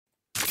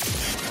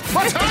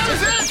What time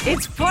is it?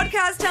 It's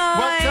podcast time.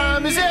 What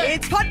time is it?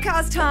 It's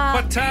podcast time.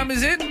 What time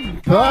is it?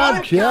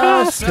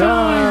 Podcast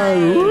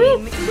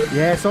time.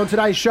 Yes, on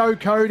today's show,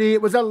 Cody,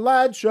 it was a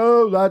lad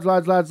show.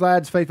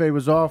 Lads. Fifi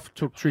was off,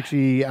 took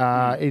Trixie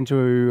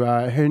into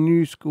her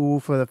new school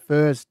for the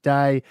first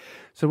day.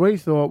 So we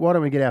thought, why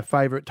don't we get our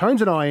favourite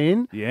Tones and I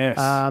in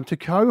to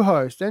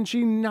co-host? And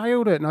she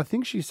nailed it. And I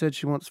think she said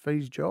she wants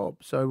Fee's job.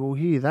 So we'll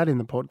hear that in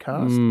the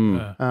podcast.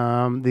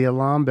 The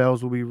alarm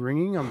bells will be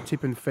ringing. I'm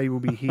tipping Fee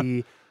will be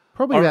here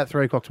probably about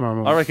 3 o'clock tomorrow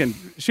morning. I reckon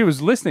she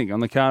was listening on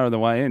the car on the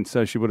way in,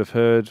 so Fee would have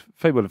heard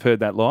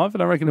that live.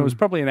 And I reckon it was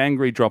probably an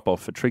angry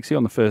drop-off for Trixie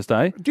on the first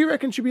day. Do you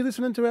reckon she'd be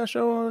listening to our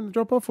show on the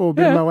drop-off, or a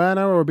bit of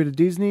Moana, or a bit of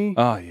Disney?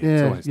 Oh, yeah.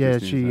 It's always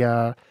Disney,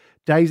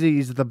 Daisy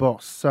is the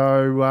boss.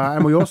 So,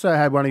 and we also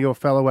had one of your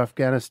fellow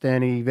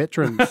Afghanistani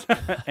veterans,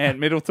 Ant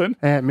Middleton.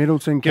 Ant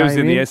Middleton He came was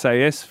in the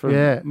SAS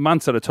for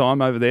months at a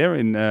time over there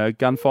in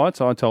gunfights.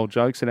 I told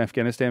jokes in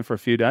Afghanistan for a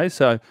few days.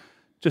 So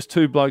just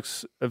two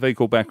blokes of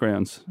equal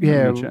backgrounds.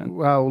 Yeah,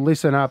 well,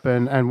 listen up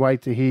and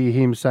wait to hear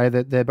him say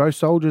that they're both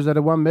soldiers that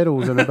have won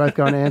medals and they're both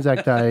going to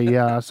Anzac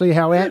Day. See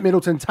how Ant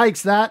Middleton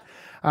takes that.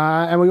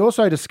 And we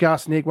also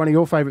discussed, Nick, one of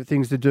your favourite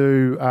things to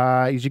do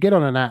is you get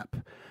on an app.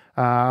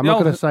 I'm not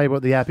going to say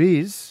what the app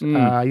is. You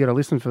got to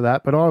listen for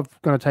that. But I'm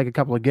going to take a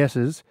couple of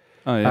guesses.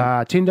 Oh,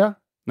 yeah. Tinder.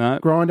 No.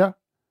 Grindr.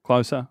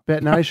 Closer.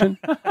 Bet Nation.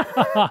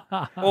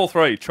 All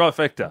three.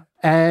 Trifecta.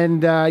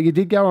 And you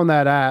did go on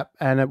that app,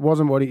 and it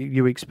wasn't what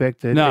you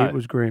expected. No. It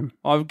was grim.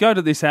 I go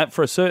to this app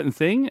for a certain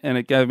thing, and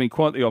it gave me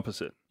quite the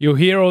opposite. You'll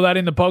hear all that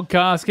in the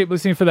podcast. Keep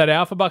listening for that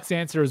Alpha Bucks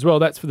answer as well.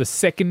 That's for the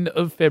 2nd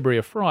of February,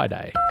 a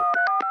Friday.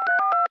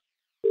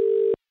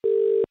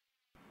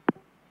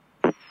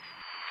 Live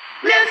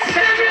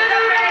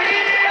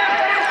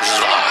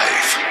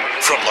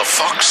from the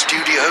Fox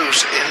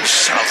Studios in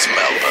South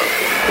Melbourne.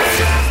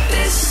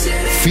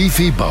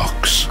 Fifi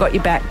Box. Got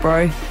your back,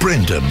 bro.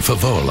 Brendan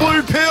Favola.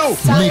 Blue pill.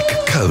 Nick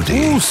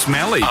Cody. Ooh,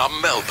 smelly. Are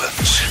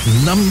Melbourne's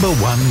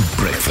 #1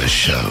 breakfast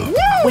show.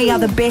 We are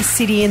the best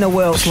city in the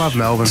world. Love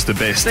Melbourne. It's the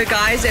best. The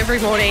guys every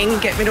morning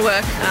get me to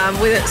work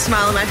with a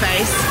smile on my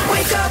face.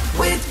 Wake up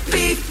with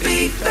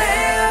Beef,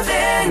 Bev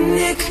and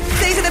Nick.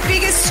 These are the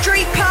biggest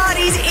street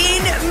parties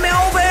in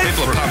Melbourne.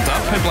 People are pumped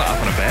up. People are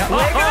up and about.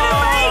 We're going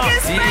to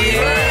Vegas,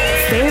 baby.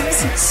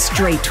 Fev's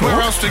Street Talk.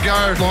 Where else to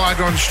go?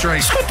 Lygon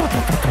Street.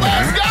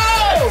 Let's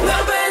go!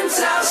 Melbourne's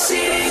our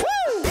city.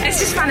 It's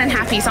just fun and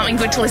happy, something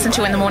good to listen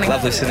to in the morning.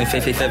 Love listening to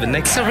Fifi, Fev and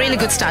Nick. It's a really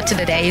good start to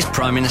the day.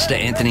 Prime Minister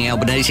Anthony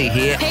Albanese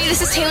here. Hey,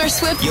 this is Taylor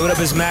Swift. Yo, what up,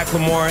 is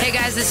Macklemore. Hey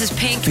guys, this is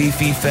Pink.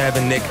 Fifi, Fev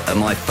and Nick are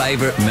my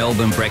favourite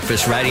Melbourne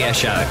breakfast radio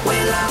show. We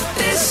love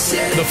this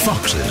city. The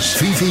Foxes.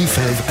 Fifi,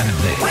 Fev and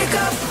Nick. Wake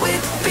up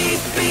with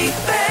Beef,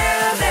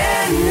 Bev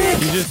and Nick.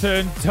 You just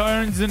heard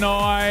Tones and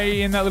I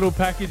in that little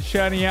package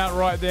shouting out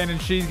right then,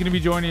 and she's going to be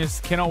joining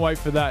us. Cannot wait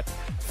for that.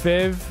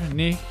 Fev,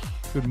 Nick,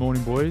 good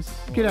morning, boys.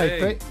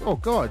 G'day, Fee. Oh,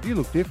 God, you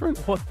look different.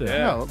 What the?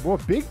 Wow,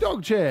 what big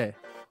dog chair.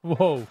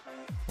 Whoa.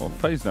 Well,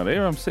 Fee's not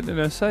here. I'm sitting in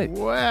her seat.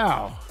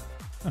 Wow.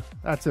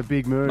 That's a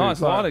big move. Nice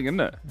lighting, isn't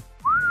it?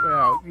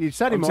 Wow. You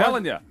sat him I'm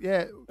telling you.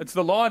 Yeah. It's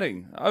the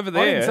lighting over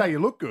there. I didn't say you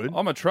look good.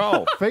 I'm a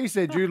troll. Fee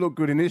said you look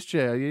good in this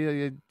chair.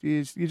 You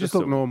just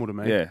look normal to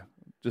me. Yeah,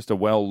 just a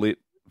well-lit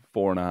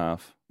 4.5.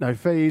 No,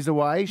 Fee is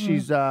away.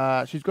 She's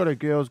got her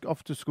girls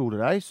off to school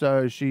today,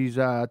 so she's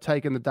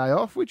taken the day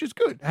off, which is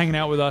good. Hanging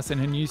out with us,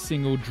 and her new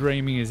single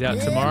Dreaming is out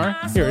tomorrow.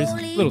 Here is a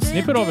little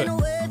snippet of it.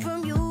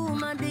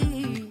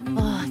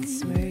 Oh, it's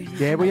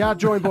smooth. Yeah, we are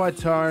joined by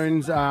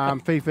Tones.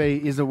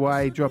 Fifi is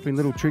away, dropping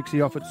little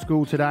Trixie off at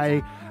school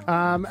today.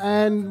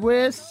 And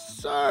we're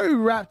so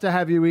rapt to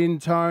have you in,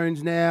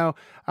 Tones, now.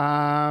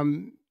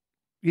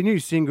 Your new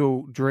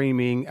single,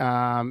 Dreaming,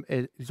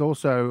 is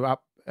also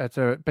up. It's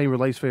been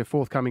released for your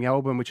forthcoming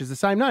album, which is the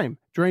same name,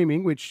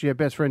 Dreaming, which your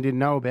best friend didn't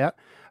know about,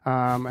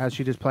 as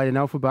she just played in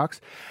Alpha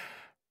Bucks.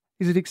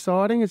 Is it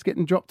exciting? It's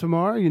getting dropped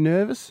tomorrow. You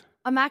nervous?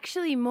 I'm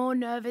actually more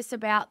nervous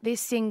about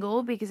this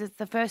single because it's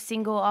the first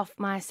single off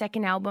my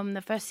second album,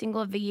 the first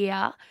single of the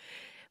year.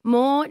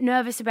 More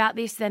nervous about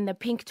this than the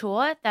Pink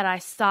tour that I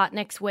start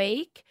next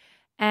week.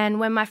 And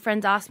when my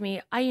friends asked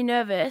me, are you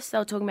nervous? They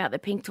were talking about the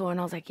Pink tour, and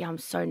I was like, yeah, I'm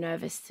so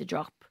nervous to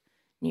drop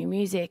new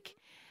music.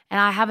 And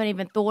I haven't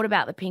even thought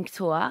about the Pink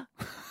tour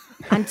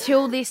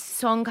until this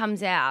song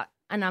comes out,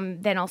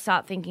 and then I'll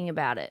start thinking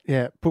about it.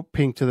 Yeah, put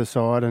Pink to the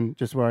side and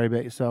just worry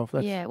about yourself.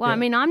 I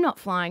mean, I'm not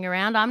flying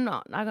around. I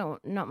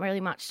got not really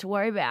much to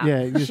worry about.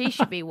 Yeah, she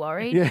should be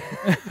worried.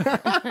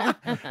 Yeah.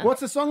 What's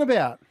the song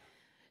about?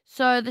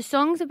 So the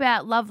song's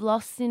about love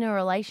lost in a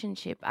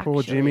relationship, actually.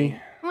 Poor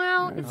Jimmy.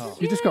 Well,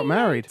 You just got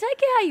married. Take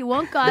it how you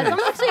want, guys. I'm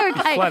actually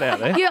okay. Flat out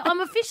there. Yeah,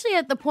 I'm officially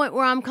at the point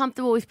where I'm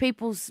comfortable with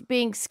people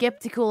being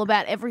skeptical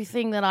about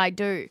everything that I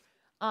do.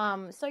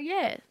 So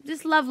yeah,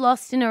 just love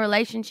lost in a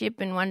relationship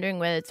and wondering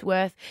whether it's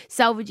worth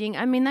salvaging.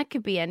 I mean, that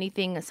could be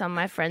anything. Some of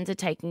my friends are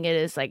taking it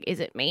as like, is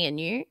it me and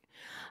you?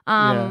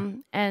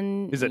 And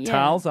Is it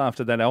Tales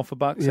after that Alpha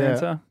Bucks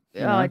answer?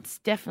 Oh, it's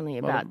definitely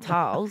about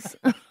tiles.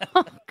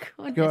 Oh,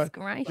 goodness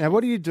gracious. Now,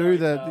 what do you do?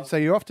 So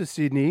you're off to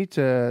Sydney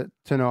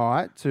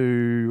tonight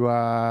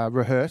to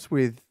rehearse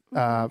with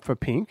for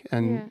Pink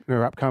and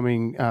her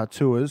upcoming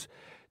tours.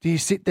 Do you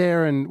sit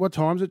there and what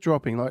time is it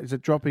dropping? Like, is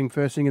it dropping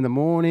first thing in the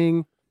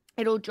morning?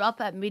 It'll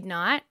drop at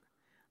midnight.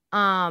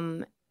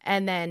 And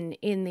then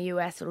in the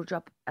US, it'll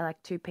drop at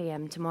like 2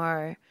 p.m.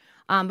 tomorrow.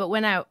 But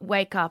when I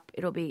wake up,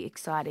 it'll be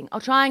exciting. I'll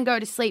try and go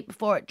to sleep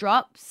before it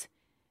drops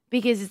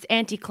because it's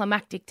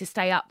anticlimactic to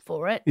stay up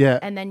for it. Yeah.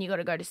 And then you got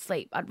to go to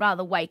sleep. I'd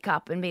rather wake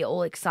up and be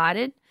all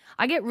excited.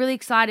 I get really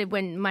excited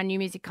when my new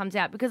music comes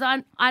out because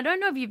I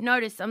don't know if you've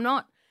noticed, I'm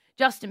not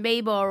Justin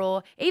Bieber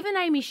or even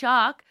Amy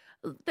Shark.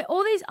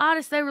 All these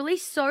artists, they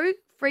release so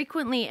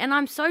frequently and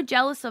I'm so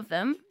jealous of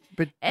them.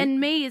 And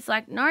me, it's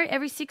like, no,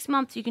 every 6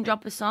 months you can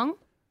drop a song.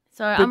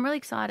 So I'm really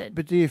excited.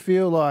 But do you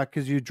feel like,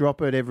 because you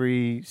drop it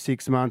every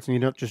 6 months and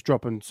you're not just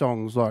dropping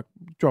songs, like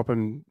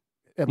dropping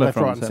left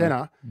right, and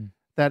centre,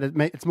 that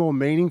it's more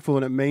meaningful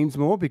and it means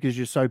more because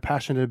you're so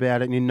passionate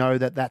about it and you know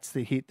that that's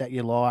the hit that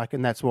you like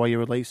and that's why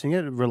you're releasing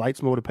it? It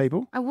relates more to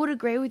people? I would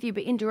agree with you,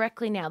 but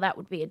indirectly now that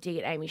would be a dig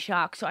at Amy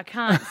Shark, so I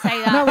can't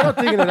say that. No, we're not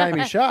digging at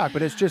Amy Shark,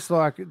 but it's just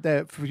like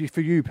that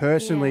for you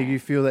personally, you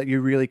feel that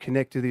you really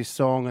connect to this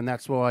song and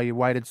that's why you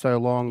waited so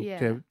long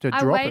to drop it.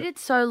 I waited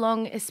so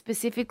long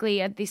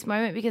specifically at this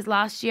moment because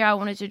last year I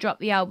wanted to drop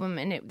the album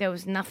and there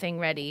was nothing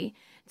ready.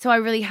 So I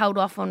really held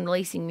off on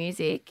releasing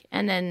music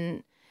and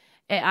then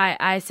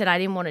I said I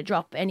didn't want to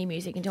drop any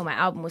music until my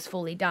album was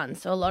fully done.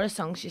 So a lot of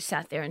songs just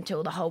sat there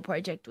until the whole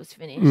project was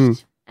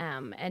finished.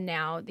 And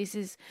now this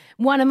is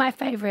one of my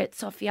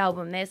favourites off the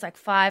album. There's like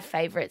 5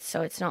 favourites,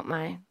 so it's not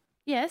my...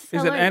 Yes,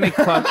 Is hello. it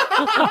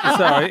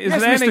Sorry, is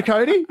Yes, it Mr.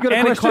 Cody, you got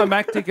a question?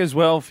 anticlimactic as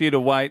well for you to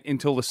wait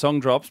until the song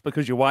drops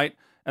because you wait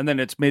and then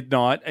it's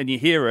midnight and you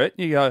hear it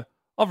and you go,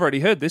 I've already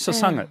heard this, I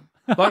sung it.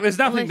 Like there's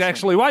nothing to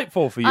actually wait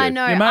for you. I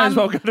know, You may as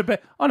well go to bed.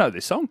 I know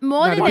this song.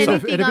 More than it'd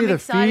anything, be I'm the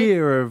excited.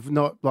 fear of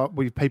not like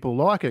with people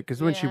like it because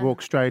when she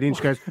walks straight in,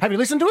 she goes, "Have you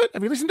listened to it?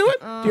 Have you listened to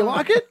it? Do you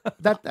like it?"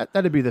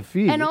 That'd be the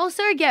fear. And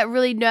also get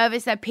really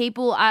nervous that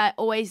people are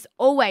always,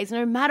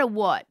 no matter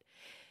what,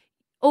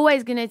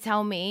 always going to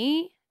tell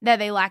me that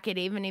they like it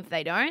even if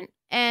they don't.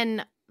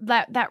 And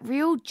that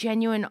real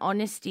genuine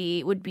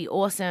honesty would be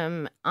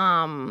awesome.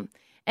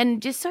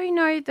 And just so you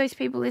know, those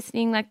people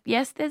listening, like,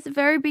 yes, there's a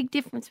very big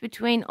difference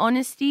between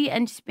honesty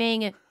and just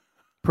being a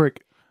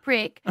prick.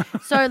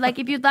 So, like,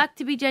 if you'd like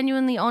to be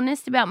genuinely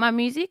honest about my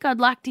music, I'd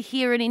like to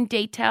hear it in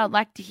detail. I'd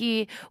like to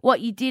hear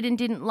what you did and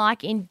didn't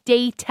like in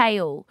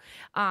detail.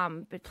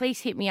 But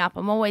please hit me up.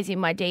 I'm always in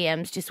my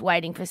DMs just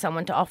waiting for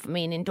someone to offer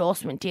me an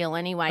endorsement deal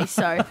anyway.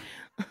 So...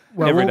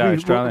 Every day,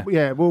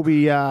 Australia. We'll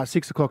be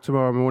 6 o'clock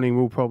tomorrow morning.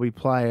 We'll probably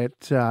play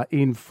it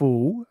in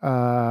full,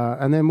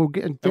 and then we'll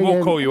get. And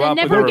we'll call you up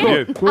with a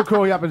review. We'll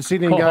call you up in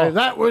Sydney and go,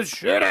 "That was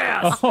shit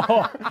house,"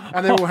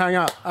 and then we'll hang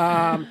up.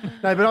 No,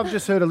 but I've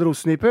just heard a little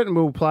snippet, and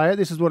we'll play it.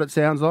 This is what it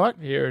sounds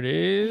like. Here it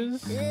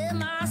is.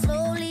 Am I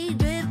slowly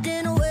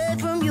drifting away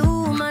from you,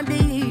 my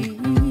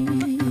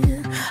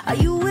dear? Are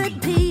you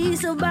at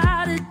peace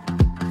about it,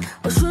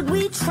 or should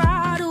we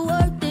try to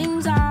work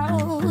things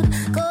out?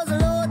 'Cause the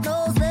Lord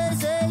knows they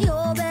say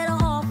you're better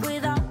off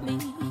without me,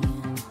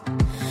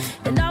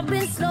 and I've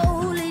been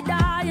slowly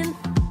dying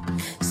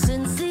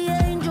since the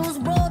angels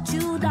brought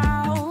you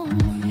down.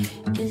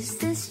 Is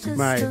this just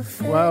Mate, a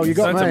phase? well, you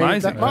got That's me.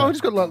 amazing. I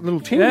just got like little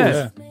tingles.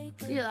 Yeah.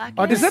 You like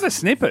Oh, it? is that a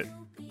snippet?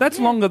 That's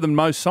longer than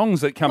most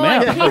songs that come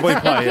out that we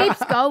play. It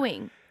keeps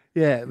going.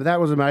 Yeah, but that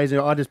was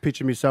amazing. I just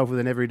picture myself with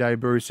an everyday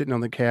brew sitting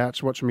on the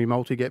couch watching me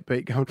multi get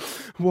beat going,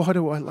 why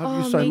do I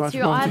love you so me much,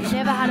 too. multi? I've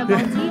never had a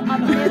multi.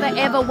 I've never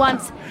ever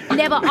once.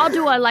 Never. I'll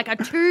do a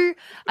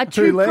two-prong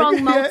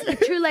Two-leg, multi, yeah. a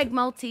two-leg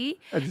multi,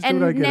 I just and still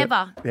don't get it.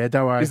 never. Yeah,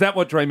 don't worry. Is that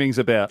what dreaming's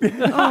about?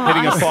 Hitting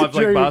a 5-leg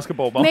dream.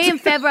 basketball ball. Me and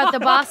Fev were at the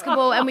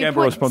basketball, and we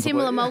Gamble put responsibly.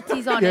 similar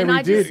multis on, Yeah, and we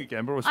I just did.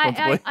 Gamble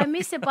responsibly. I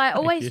miss it by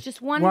always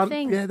just one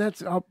thing. Yeah,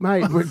 that's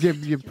mate.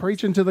 You're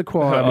preaching to the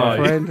choir, my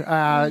Oh, friend.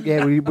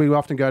 Yeah, we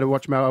often go to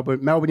watch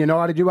Melbourne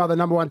United. You are the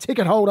number one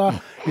ticket holder.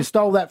 You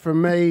stole that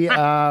from me,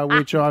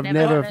 which I've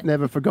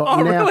never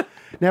forgotten.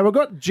 Now we've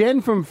got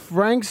Jen from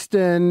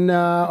Frankston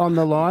on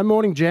the line.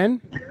 Morning, Jen.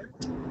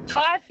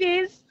 Hi,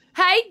 Fizz.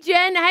 Hey,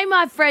 Jen. Hey,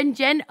 my friend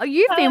Jen. Oh,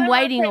 you've been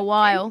waiting a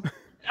while.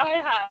 I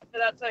have, but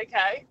that's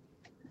okay.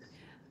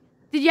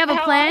 Did you have a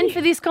plan for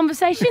this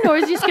conversation, or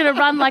is it just going to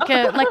run like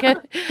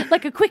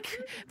a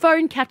quick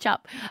phone catch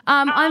up?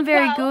 I'm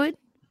very good.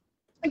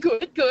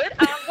 Good. Well,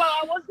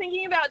 I was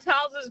thinking about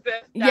Charles's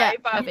birthday, Yeah,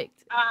 but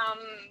perfect.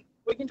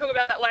 we can talk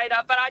about that later.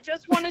 But I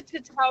just wanted to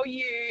tell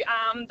you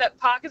that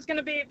Parker's going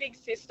to be a big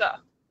sister.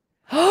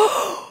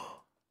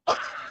 Are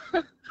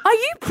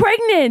you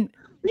pregnant?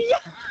 Yeah.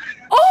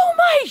 Oh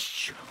my!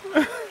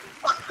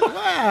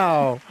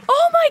 Wow.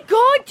 Oh my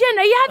God, Jen,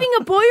 are you having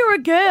a boy or a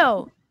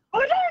girl?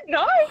 I don't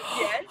know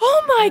yet.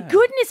 Oh my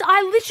goodness!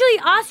 I literally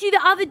asked you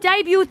the other day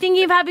if you were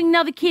thinking of having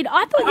another kid.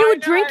 I thought you were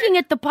drinking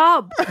at the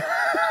pub.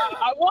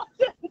 I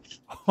wasn't.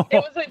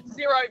 It was like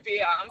 0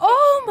 beer.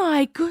 Oh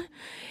my good.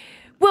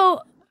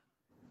 Well,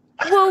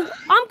 Well,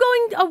 I'm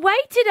going away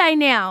today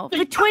now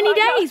for 20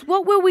 days.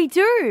 What will we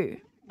do?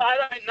 I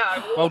don't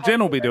know. Well, Jen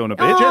will be doing a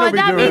bit. Oh,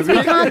 that means we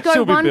can't go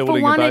She'll be one for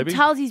building a one at baby.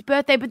 Talsy's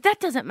birthday, but that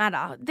doesn't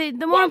matter. The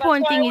more Well,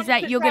 important that's why thing I is that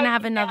wanted to you're going to tell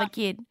have you another now.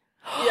 kid.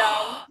 Yeah,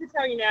 I wanted to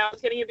tell you now. I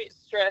was getting a bit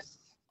stressed.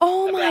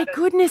 Oh my about it.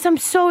 goodness, I'm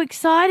so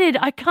excited.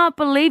 I can't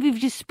believe you've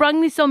just sprung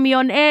this on me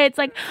on air. It's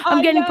like I'm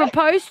I getting know.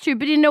 proposed to,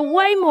 but in a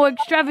way more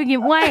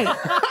extravagant way.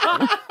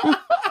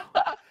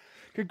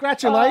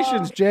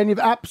 Congratulations, Jen. You've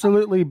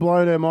absolutely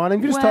blown her mind.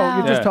 And you just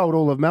Wow. Yeah. told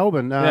all of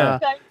Melbourne. Yeah.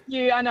 Thank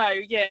you. I know.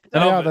 Yeah. They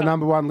And are the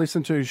number one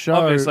listened to show.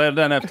 Obviously, I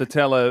don't have to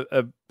tell a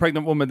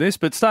pregnant woman this,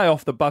 but stay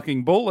off the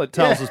bucking bull at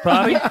Tals's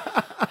party.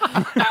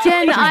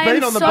 Jen, I Been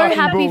am on the so bucking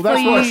happy bull. for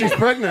That's why you. she's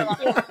pregnant.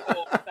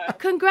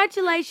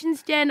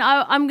 Congratulations, Jen.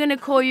 I'm going to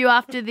call you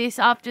after this.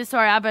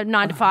 Sorry, I have a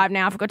 9 to 5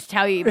 now. I forgot to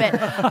tell you, but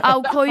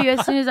I'll call you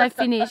as soon as I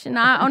finish. And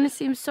I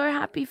honestly am so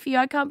happy for you.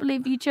 I can't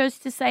believe you chose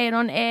to say it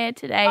on air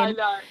today. I And-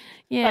 know.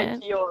 Yeah.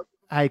 Thank you.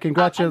 Hey, And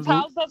congratulations.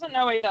 Charles doesn't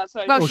know either.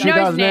 So Well, she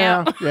knows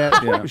now.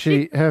 Yeah,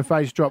 her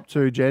face dropped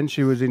too, Jen.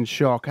 She was in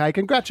shock. Hey,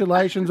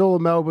 congratulations, all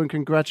of Melbourne.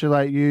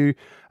 Congratulate you.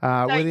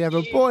 Whether you have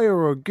a boy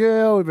or a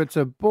girl. If it's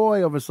a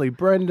boy, obviously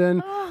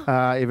Brendan.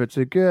 If it's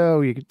a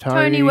girl, you Tony.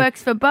 Tony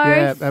works for both.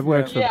 Yeah, that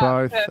works Yeah,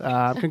 for both.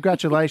 perfect.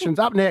 Congratulations.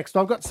 Up next,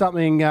 I've got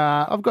something.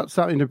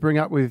 To bring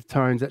up with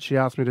Tones that she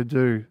asked me to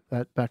do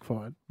that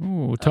backfired.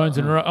 Ooh, Tones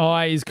and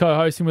I is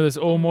co-hosting with us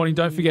all morning.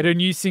 Don't forget her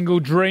new single,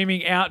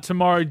 Dreaming, out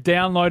tomorrow.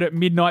 Download at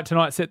midnight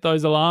tonight. Set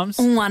those alarms.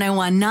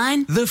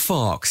 1019. The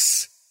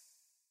Fox.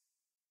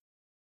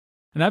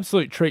 An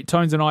absolute treat.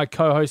 Tones and I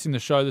co-hosting the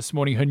show this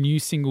morning. Her new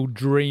single,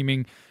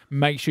 Dreaming.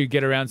 Make sure you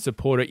get around,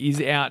 support her.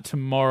 Is out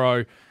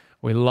tomorrow.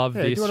 We love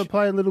Yeah, do this. you want to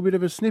play a little bit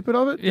of a snippet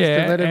of it? Just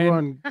Yeah, to let and-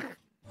 everyone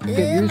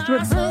get used to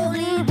it.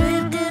 Slowly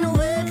drifting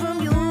away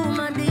from you,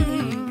 my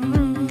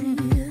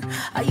dear.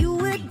 Are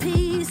you at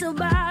peace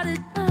about it?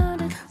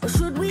 Or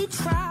should we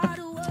try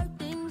to work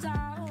things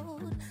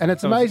out? And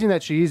it's amazing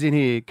that she is in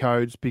here,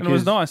 Codes, And because it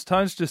was nice.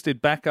 Tones just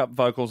did backup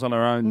vocals on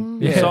her own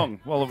Yeah.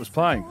 song while it was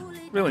playing.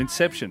 Real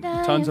Inception.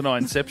 Tones and I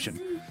Inception.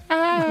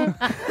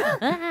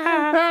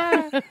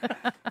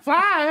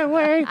 Fly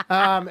away.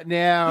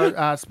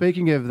 Now,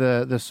 speaking of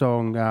the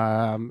song,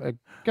 it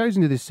goes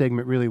into this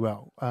segment really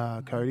well,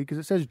 Cody, because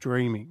it says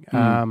dreaming.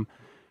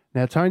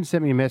 Now, Tone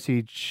sent me a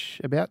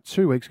message about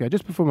 2 weeks ago,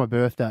 just before my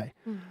birthday,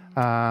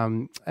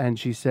 and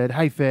she said,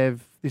 "Hey, Fev,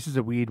 this is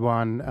a weird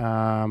one,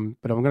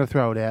 but I'm going to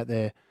throw it out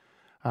there.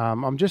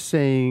 I'm just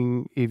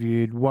seeing if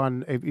you're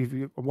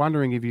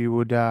wondering if you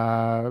would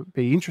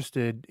be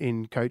interested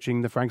in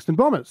coaching the Frankston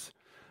Bombers."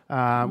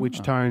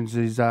 Which Tones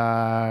is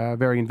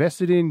very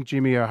invested in.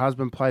 Jimmy, her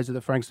husband, plays at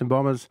the Frankston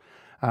Bombers.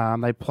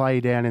 They play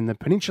down in the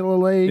Peninsula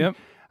League. Yep.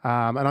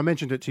 And I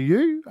mentioned it to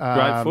you.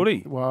 Great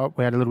footy. Well,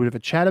 we had a little bit of a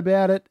chat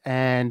about it,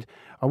 and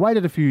I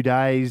waited a few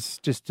days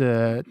just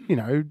to,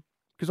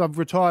 because I've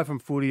retired from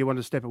footy. I wanted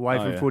to step away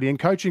from footy, and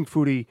coaching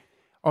footy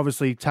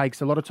obviously takes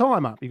a lot of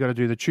time up. You've got to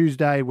do the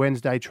Tuesday,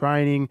 Wednesday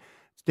training.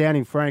 It's down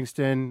in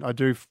Frankston. I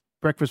do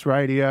breakfast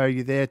radio.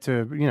 You're there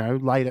to,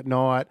 late at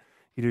night.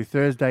 You do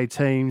Thursday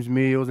teams,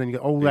 meals, and you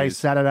got all day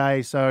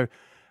Saturday. So,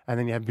 and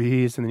then you have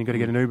beers, and then you got to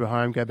get an Uber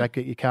home, go back,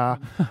 get your car.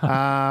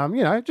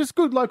 Just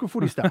good local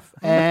footy stuff.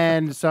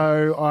 And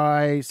so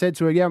I said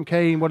to her, "Yeah, I'm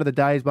keen. What are the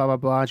days? Blah blah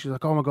blah." And she's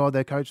like, "Oh my God,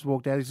 their coach has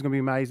walked out. This is going to be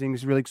amazing.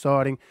 This is really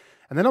exciting."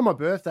 And then on my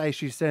birthday,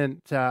 she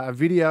sent a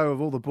video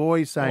of all the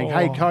boys saying,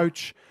 "Hey,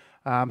 coach,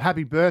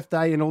 happy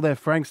birthday," and all their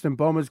Frankston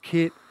Bombers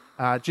kit.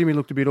 Jimmy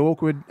looked a bit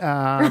awkward.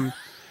 I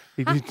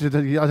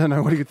don't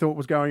know what he thought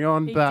was going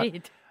on, but.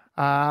 did.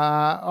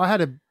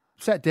 I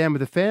sat down with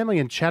the family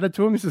and chatted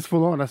to him. This is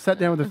full on. I sat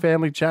down with the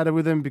family, chatted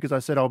with them because I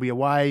said I'll be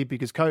away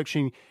because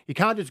coaching, you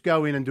can't just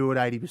go in and do it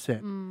 80%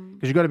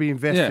 because you've got to be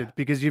invested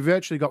because you've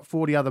virtually got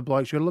 40 other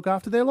blokes you've got to look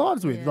after their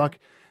lives with. Like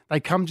they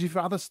come to you for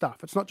other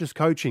stuff. It's not just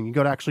coaching. You've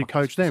got to actually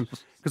coach them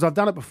because I've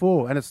done it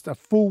before and it's a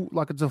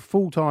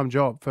full-time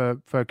job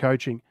for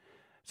coaching.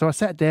 So I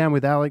sat down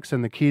with Alex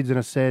and the kids and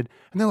I said,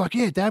 and they're like,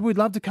 "Yeah, Dad, we'd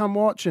love to come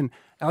watch." And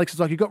Alex is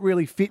like, "You got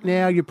really fit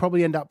now. You'll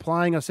probably end up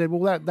playing." I said,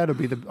 "Well, that'll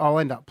be I'll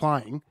end up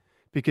playing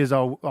because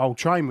I'll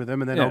train with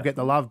them and then I'll get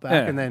the love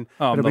back and then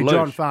it'll be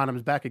John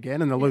Farnham's back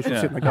again and the Luce will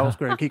sit in the goal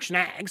square and kick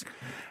snags."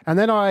 And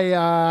then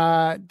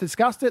I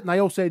discussed it and they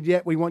all said,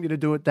 "Yeah, we want you to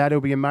do it, Dad.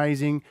 It'll be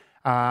amazing."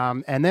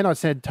 And then I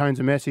sent Tones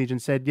a message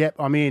and said, "Yep,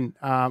 I'm in.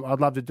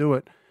 I'd love to do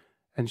it."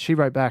 And she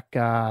wrote back,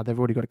 "They've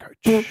already got a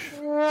coach."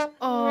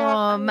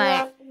 Oh,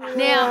 mate.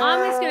 Now,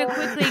 I'm just going to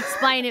quickly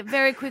explain it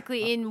very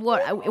quickly in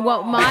what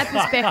my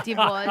perspective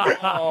was.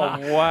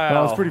 Oh, wow.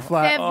 I was pretty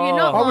flat. Sev, you're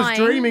not I was lying.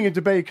 dreaming to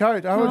be a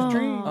coach. I was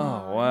dreaming.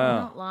 Oh,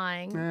 wow. Not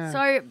lying. Yeah.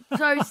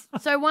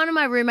 So one of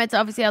my roommates,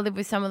 obviously I live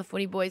with some of the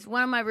footy boys.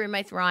 One of my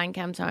roommates, Ryan,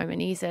 comes home and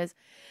he says,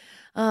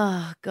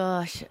 "Oh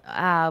gosh,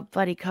 our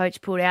buddy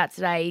coach pulled out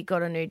today. He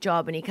got a new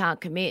job and he can't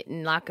commit.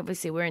 And like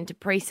obviously we're into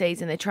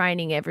pre-season, they're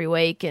training every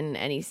week, and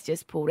he's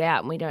just pulled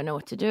out and we don't know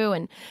what to do."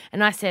 And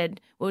I said,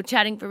 we were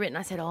chatting for a bit, and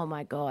I said, "Oh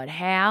my God,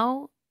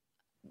 how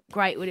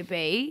great would it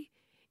be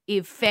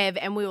if Fev,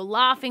 and we were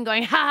laughing,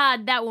 going, ha,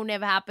 that will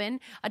never happen.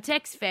 I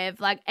text Fev,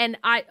 and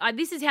I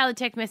this is how the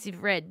text message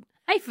read.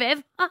 Hey,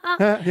 Fev.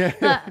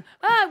 Wouldn't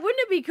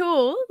it be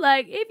cool?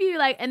 If you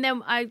and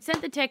then I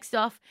sent the text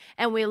off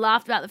and we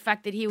laughed about the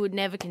fact that he would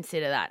never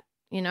consider that,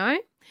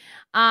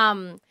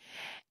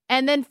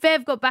 And then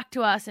Fev got back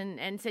to us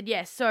and said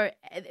yes. So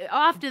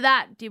after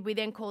that, did we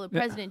then call the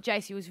president?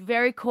 Jace, he was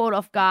very caught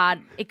off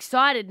guard,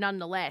 excited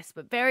nonetheless,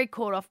 but very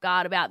caught off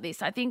guard about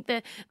this. I think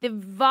the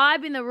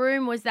vibe in the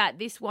room was that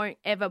this won't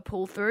ever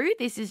pull through.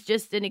 This is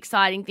just an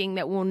exciting thing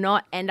that will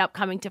not end up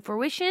coming to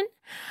fruition.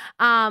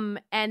 And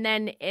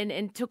then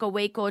it took a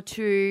week or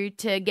two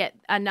to get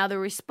another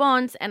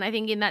response. And I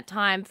think in that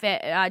time,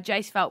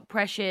 Jace felt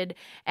pressured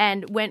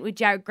and went with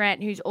Jared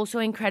Grant, who's also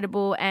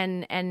incredible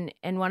and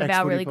one of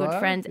our really good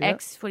friends,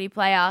 ex-footy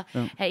player.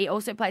 Yeah. He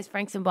also plays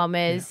Frankston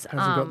Bombers,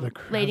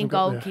 leading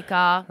goal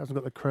kicker. Hasn't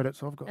got the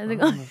credits I've got. So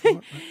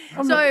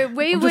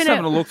we I'm just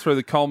having a look through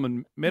the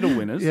Coleman medal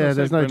winners. Yeah,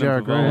 there's no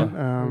Jared Grant.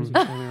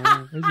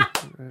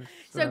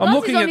 So I'm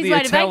looking at the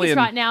Italian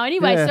right now.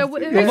 Anyway, I'm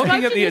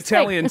looking at the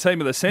Italian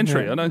team of the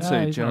century. I don't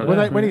see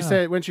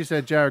Jared. When she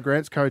said Jared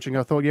Grant's coaching,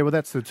 I thought, well,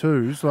 that's the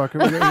twos. Do I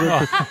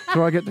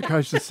get to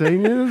coach the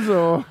seniors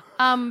or?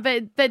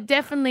 But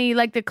definitely,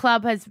 the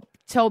club has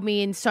told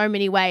me in so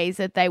many ways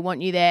that they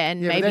want you there,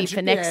 and maybe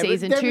for next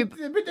season too.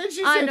 But then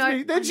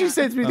she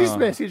sends me this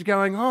message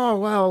going, oh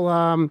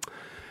well.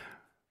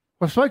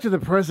 I spoke to the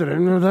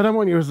president. They don't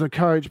want you as the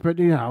coach, but,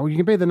 you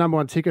can be the number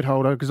one ticket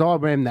holder because I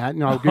am that,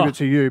 and I'll give it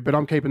to you, but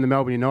I'm keeping the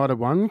Melbourne United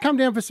one. Come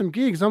down for some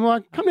gigs. I'm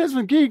like, come down for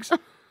some gigs.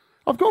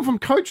 I've gone from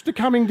coach to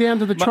coming down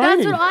to the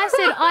training. That's what I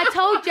said. I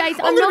told Jace,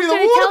 I'm not going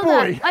to tell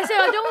that. I said,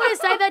 I don't want to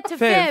say that to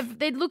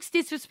Fev. It looks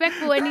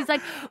disrespectful. And he's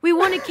like, we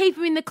want to keep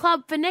him in the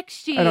club for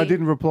next year. And I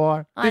didn't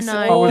reply. I know.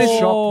 I was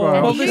shocked,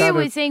 bro. And you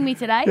were seeing me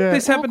today. Yeah.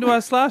 This happened to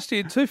us last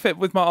year too, Fev,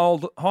 with my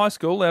old high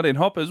school out in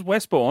Hoppers,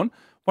 Westbourne.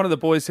 One of the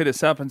boys hit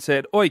us up and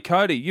said, oi,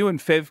 Cody, you and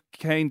Fev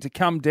keen to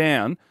come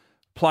down,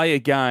 play a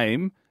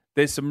game.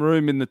 There's some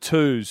room in the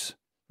twos,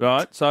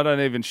 right? So I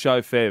don't even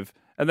show Fev.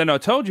 And then I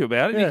told you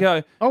about it. Yeah. You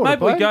go,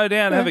 maybe we go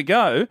down and have a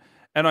go.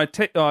 And I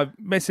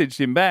messaged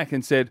him back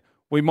and said,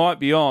 we might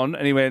be on.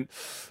 And he went,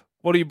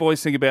 what do you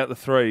boys think about the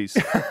threes?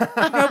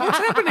 I go, what's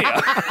happening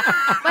here?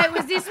 Wait,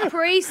 was this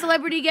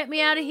pre-Celebrity Get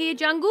Me Out of Here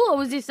Jungle, or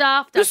was this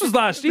after? This was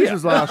last year. This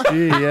was last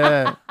year,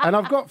 yeah. And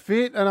I've got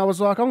fit, and I was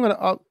like, I'm going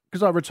to...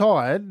 Because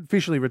I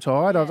officially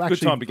retired. I've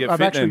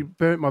actually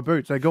burnt my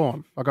boots. They're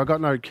gone. I got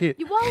no kit.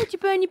 Why would you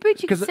burn your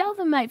boots? You can sell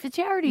them, mate, for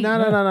charity.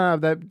 No.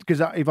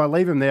 Because if I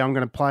leave them there, I'm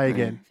going to play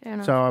again.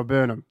 So I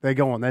burn them. They're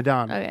gone. They're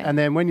done. Okay. And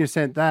then when you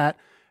sent that,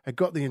 it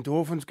got the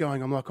endorphins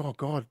going. I'm like, oh,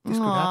 God, this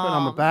could happen.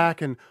 I'm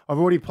back. And I've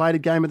already played a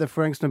game at the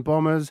Frankston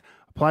Bombers.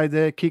 I played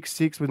there, kicked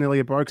 6 with nearly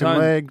a broken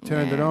leg,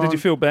 turned it on. Did you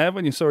feel bad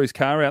when you saw his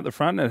car out the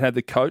front and it had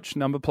the coach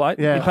number plate?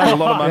 Yeah. He paid a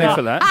lot of money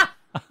for that.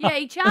 Yeah,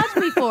 he charged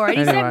me for it.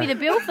 He sent me the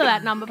bill for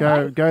that number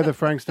plate. Go the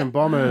Frankston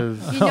Bombers.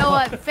 You know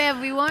what, Fev,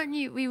 we want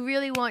you. We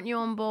really want you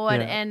on board,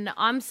 and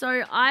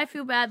I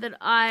feel bad that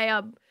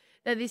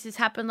that this has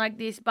happened like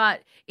this.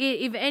 But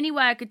if any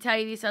way I could tell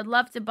you this, I'd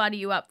love to buddy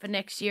you up for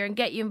next year and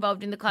get you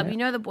involved in the club. Yeah. You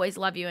know the boys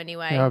love you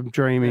anyway. I'm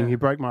dreaming. You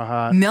broke my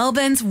heart.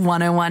 Melbourne's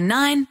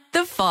 1019,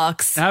 The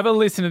Fox. Have a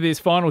listen to this.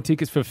 Final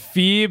tickets for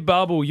Fear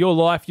Bubble, Your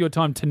Life, Your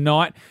Time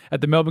tonight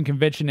at the Melbourne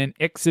Convention and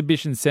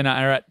Exhibition Centre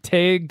are at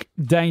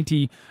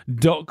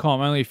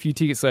tegdainty.com. Only a few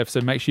tickets left,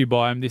 so make sure you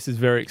buy them. This is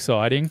very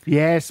exciting.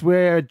 Yes,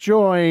 we're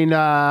joined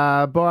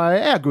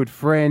by our good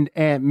friend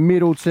Ant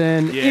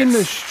Middleton in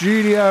the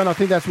studio, and I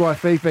think that's why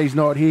Fifi's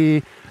not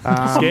here.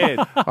 Scared.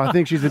 I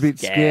think she's a bit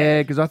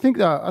scared because I think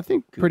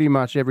pretty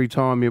much every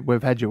time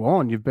we've had you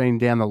on, you've been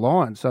down the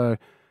line. So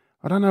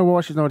I don't know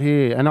why she's not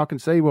here, and I can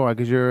see why,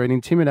 because you're an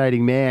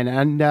intimidating man,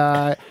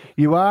 and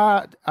you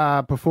are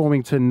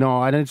performing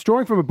tonight, and it's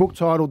drawing from a book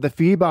titled The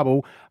Fear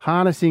Bubble,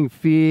 Harnessing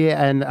Fear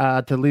and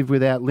to Live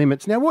Without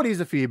Limits. Now, what is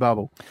a fear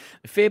bubble?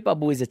 The fear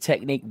bubble is a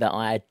technique that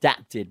I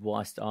adapted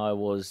whilst I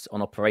was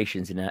on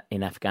operations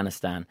in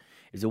Afghanistan.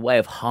 It's a way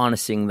of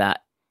harnessing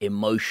that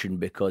emotion,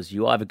 because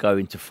you either go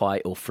into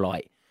fight or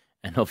flight,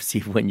 and obviously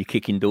when you're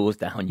kicking dours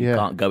down, you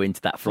can't go into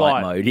that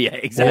flight mode. Yeah,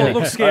 exactly. Oh, it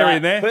looks scary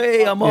in there.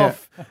 Hey, I'm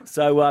off.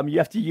 So you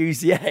have to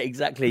use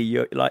exactly.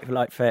 You're like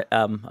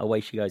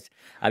away she goes.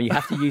 You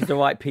have to use the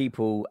right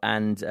people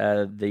and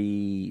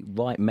the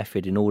right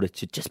method in order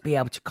to just be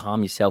able to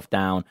calm yourself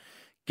down,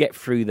 get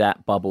through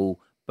that bubble,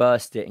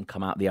 burst it, and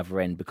come out the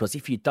other end. Because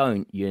if you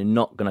don't, you're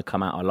not going to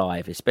come out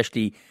alive,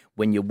 especially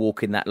when you're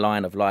walking that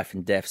line of life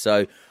and death.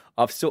 So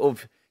I've sort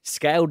of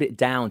scaled it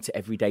down to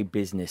everyday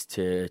business,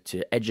 to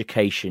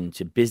education,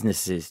 to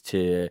businesses,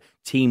 to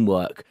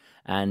teamwork.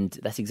 And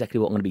that's exactly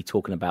what I'm going to be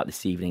talking about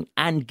this evening,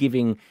 and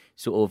giving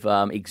sort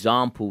of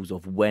examples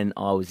of when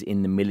I was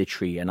in the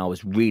military and I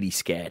was really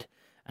scared.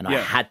 And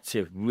I had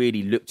to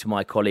really look to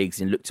my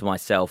colleagues and look to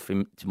myself,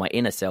 and to my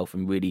inner self,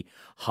 and really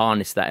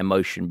harness that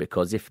emotion,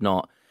 because if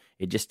not,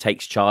 it just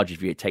takes charge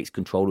of you. It takes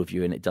control of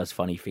you, and it does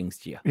funny things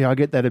to you. Yeah, I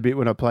get that a bit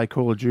when I play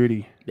Call of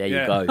Duty. There you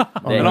Yeah. go.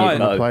 On There the you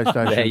go.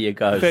 PlayStation. There you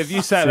go. Fev,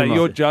 you say that Similar.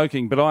 you're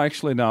joking, but I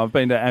actually know. I've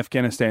been to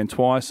Afghanistan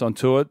twice on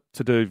tour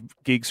to do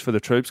gigs for the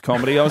troops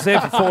comedy. I was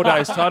there for 4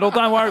 days total.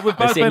 Don't worry, we've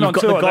both Listen, been you've on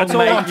got the tour. gold, That's all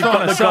mate. I'm You've trying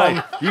got to the say.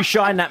 gold. You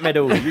shine that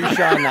medal. You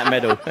shine that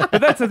medal.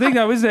 But that's the thing,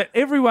 though, isn't it?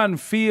 Everyone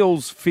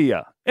feels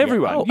fear.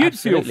 Everyone. Oh, You'd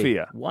feel absolutely.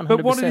 fear. 100%.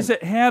 But what is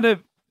it? How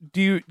do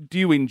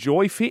you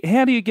enjoy fear?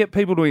 How do you get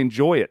people to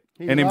enjoy it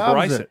and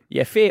embrace it?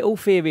 Yeah, all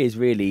fear is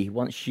really,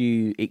 once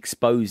you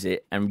expose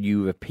it and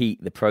you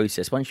repeat the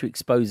process, once you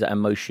expose that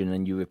emotion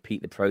and you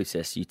repeat the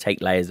process, you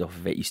take layers off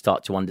of it, you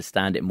start to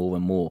understand it more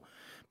and more.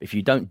 But if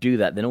you don't do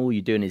that, then all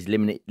you're doing is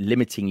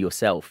limiting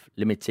yourself,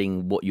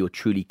 limiting what you're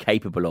truly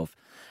capable of.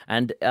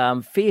 And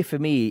fear for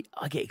me,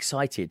 I get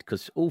excited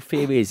because all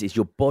fear is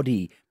your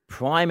body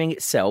priming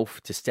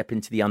itself to step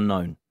into the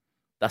unknown.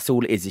 That's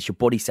all it is. It's your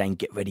body saying,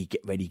 get ready,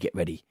 get ready, get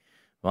ready,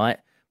 right?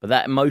 But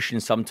that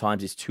emotion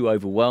sometimes is too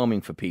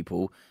overwhelming for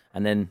people,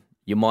 and then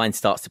your mind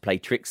starts to play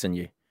tricks on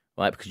you,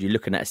 right? Because you're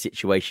looking at a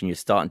situation, you're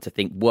starting to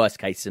think worst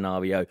case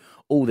scenario,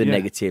 all the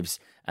negatives,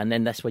 and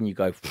then that's when you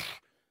go,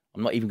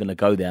 I'm not even going to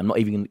go there. I'm not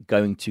even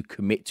going to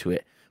commit to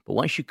it. But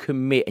once you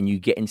commit and you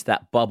get into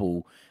that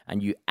bubble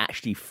and you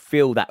actually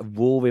feel that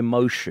raw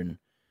emotion,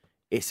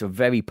 it's a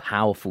very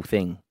powerful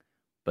thing.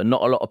 But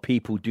not a lot of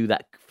people do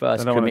that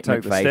first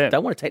commitment phase. They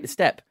don't want to take the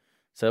step.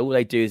 So all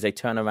they do is they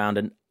turn around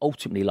and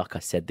ultimately, like I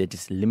said, they're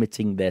just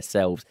limiting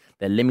themselves.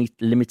 They're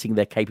limiting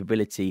their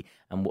capability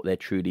and what they're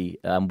truly,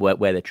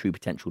 where their true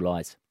potential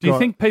lies. Do you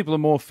think people are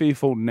more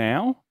fearful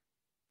now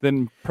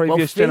than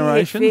previous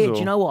generations? Fear, do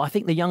you know what? I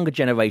think the younger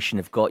generation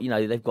have got,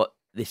 they've got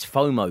this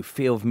FOMO,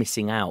 fear of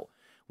missing out,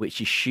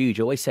 which is huge.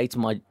 I always say to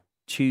my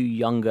 2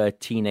 younger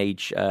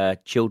teenage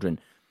children,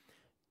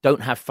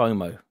 don't have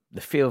FOMO. The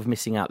fear of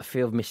missing out,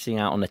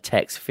 on a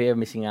text, fear of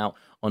missing out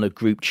on a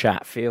group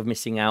chat, fear of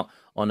missing out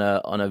on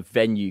a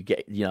venue,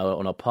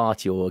 on a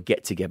party or a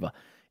get together.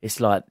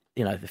 It's like,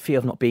 the fear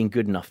of not being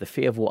good enough, the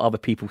fear of what other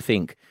people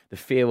think, the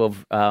fear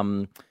of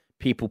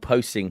people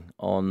posting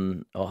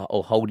on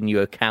or holding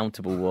you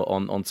accountable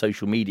on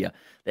social media.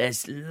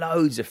 There's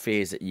loads of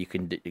fears that you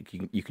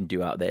can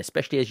do out there,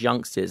 especially as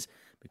youngsters,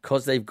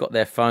 because they've got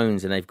their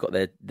phones and they've got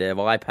their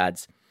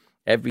iPads.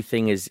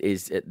 Everything is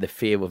the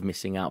fear of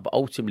missing out, but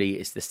ultimately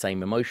it's the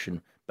same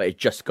emotion, but it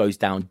just goes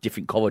down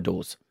different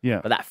corridors. Yeah.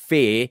 But that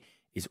fear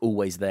is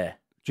always there.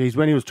 Geez,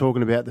 when he was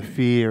talking about the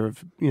fear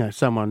of,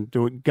 someone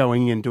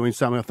going in doing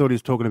something, I thought he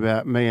was talking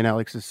about me and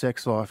Alex's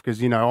sex life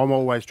because, I'm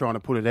always trying to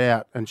put it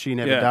out and she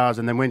never does.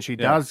 And then when she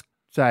does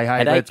say,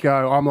 hey, let's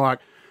go, I'm like,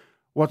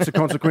 what's the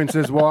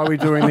consequences? Why are we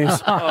doing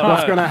this?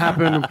 What's going to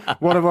happen?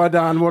 What have I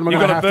done? What am I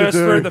going to have to do? You've got to burst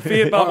through the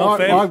fear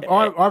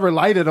bubble, I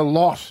related a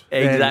lot.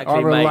 Exactly, I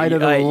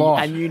related a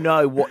lot. And you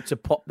know what to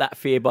pop that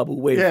fear bubble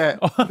with. Yeah.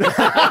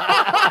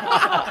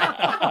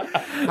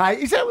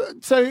 Hey, is that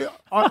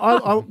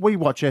so? We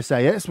watch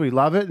SAS, we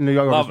love it, and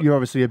you're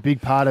obviously a big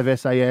part of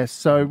SAS.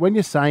 So when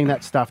you're saying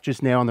that stuff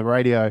just now on the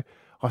radio,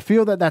 I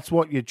feel that that's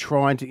what you're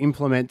trying to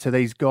implement to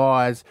these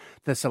guys,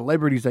 the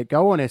celebrities that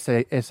go on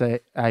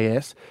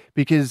SAS,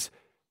 because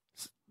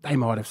they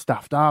might have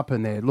stuffed up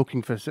and they're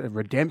looking for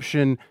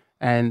redemption,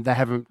 and they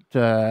haven't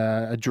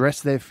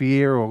addressed their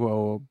fear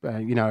or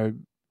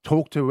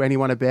talked to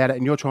anyone about it,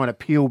 and you're trying to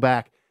peel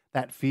back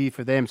that fear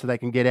for them so they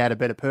can get out a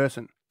better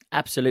person.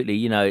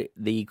 Absolutely.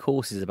 The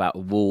course is about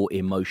raw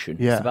emotion.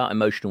 Yeah. It's about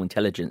emotional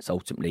intelligence,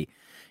 ultimately.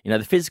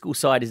 The physical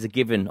side is a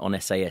given on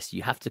SAS.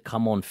 You have to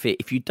come on fit.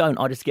 If you don't,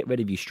 I'll just get rid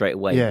of you straight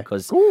away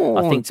because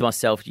I think to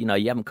myself, you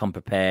haven't come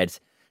prepared.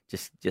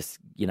 Just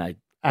go.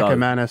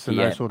 Ackermanis and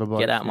those sort of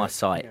blokes. Get out of my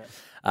sight.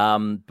 Yeah.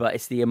 But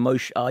it's the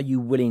emotion. Are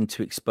you willing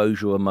to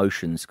expose your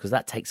emotions? Because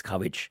that takes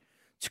courage.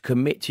 To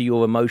commit to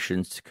your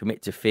emotions, to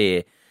commit to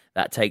fear,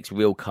 that takes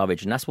real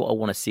courage. And that's what I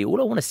want to see. All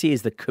I want to see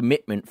is the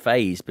commitment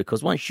phase,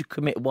 because once you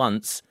commit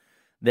once,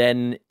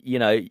 then,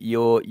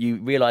 you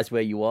realize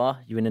where you are.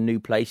 You're in a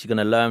new place. You're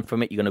going to learn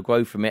from it. You're going to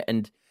grow from it.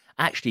 And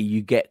actually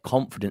you get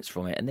confidence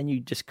from it. And then you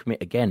just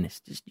commit again.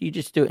 You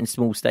just do it in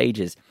small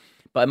stages.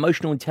 But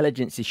emotional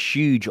intelligence is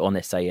huge on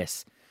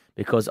SAS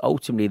because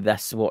ultimately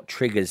that's what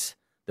triggers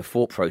the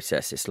thought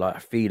process. It's like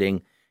a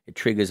feeling. It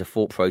triggers a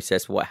thought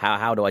process.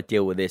 How do I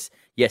deal with this?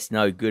 Yes,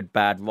 no, good,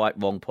 bad, right,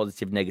 wrong,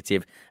 positive,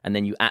 negative. And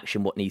then you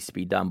action what needs to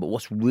be done. But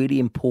what's really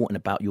important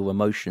about your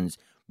emotions,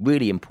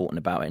 really important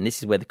about it, and this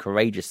is where the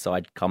courageous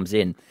side comes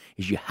in,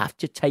 is you have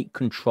to take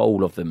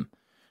control of them.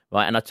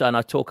 Right, and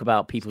I talk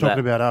about people talking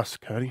about us,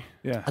 Cody.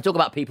 Yeah, I talk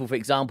about people, for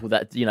example,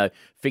 that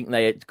think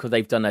because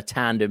they've done a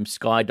tandem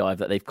skydive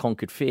that they've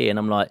conquered fear, and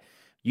I'm like,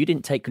 you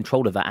didn't take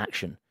control of that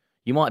action.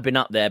 You might have been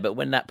up there, but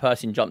when that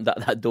person jumped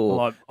out that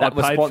door, that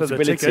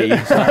responsibility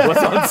was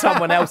on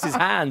someone else's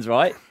hands,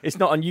 right? It's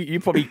not on you. You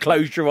probably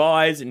closed your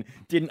eyes and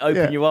didn't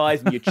open your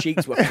eyes, and your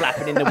cheeks were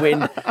flapping in the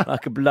wind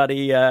like a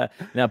bloody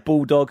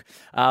bulldog.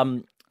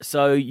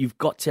 So you've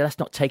got to. That's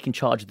not taking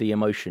charge of the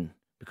emotion.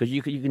 because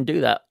you can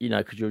do that,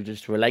 because you're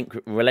just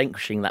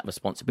relinquishing that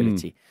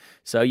responsibility.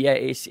 So yeah,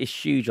 it's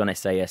huge on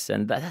SAS,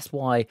 and that's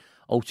why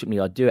ultimately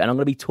I do it. And I'm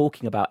going to be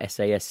talking about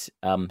SAS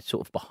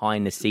sort of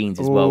behind the scenes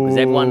as well, because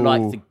everyone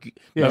likes to.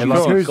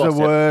 Who's the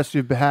worst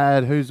you've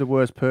had? Who's the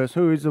worst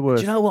person? Who is the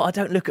worst? Do you know what? I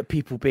don't look at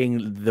people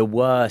being the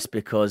worst,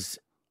 because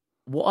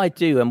what I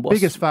do and what's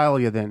biggest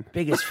failure then?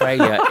 Biggest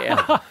failure.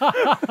 Yeah.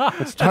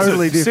 It's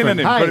totally different.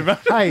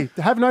 Hey,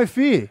 have no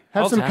fear.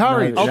 Have some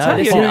courage. I'll tell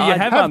you who you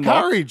have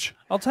unlocked. Courage.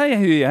 I'll tell you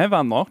who you have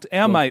unlocked.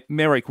 Our mate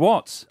Merrick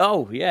Watts.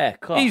 Oh yeah,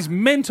 he's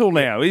mental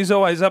now. He's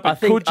always up at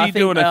Coogee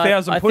doing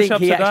 1,000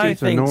 push-ups a day. I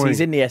think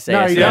he's in the SAS.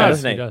 No, he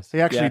does. He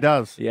actually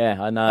does.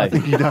 Yeah, I know. I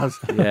think he does.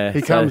 Yeah,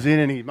 he comes in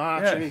and he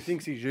marches and he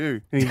thinks he's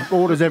you. He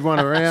orders everyone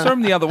around. I saw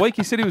him the other week.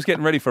 He said he was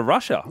getting ready for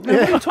Russia. What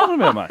are you talking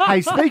about, mate?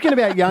 Hey, speaking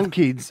about young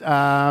kids,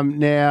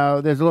 now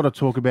there's a lot of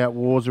talk about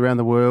wars around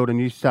the world, and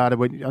you started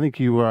when I think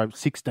you were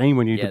 16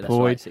 when you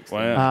deployed. That's right, 16.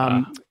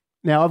 Wow.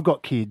 Now, I've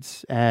got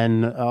kids,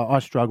 and I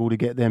struggle to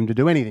get them to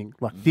do anything,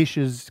 like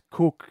dishes,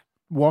 cook,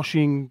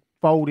 washing,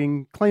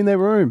 folding, clean their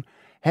room.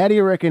 How do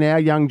you reckon our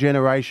young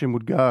generation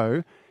would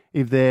go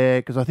if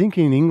because I think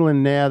in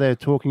England now they're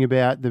talking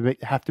about they're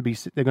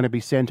going to be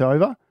sent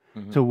over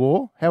to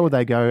war. How would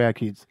they go, our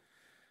kids?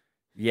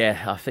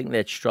 Yeah, I think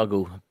they'd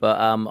struggle. But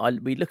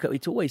we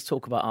always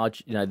talk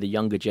about the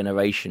younger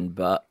generation,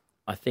 but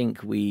I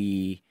think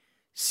we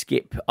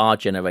skip our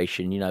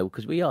generation,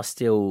 because we are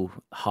still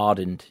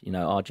hardened,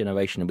 our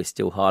generation, and we're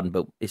still hardened,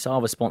 but it's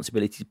our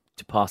responsibility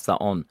to pass that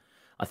on.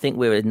 I think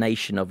we're a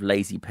nation of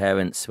lazy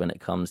parents when it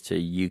comes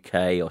to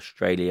UK,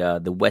 Australia,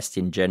 the West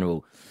in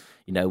general.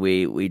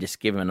 We just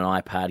give them an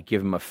iPad,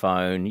 give them a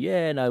phone.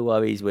 Yeah, no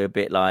worries. We're a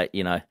bit like,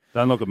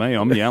 Don't look at me.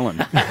 I'm yelling.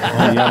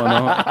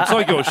 It's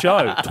like your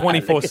show,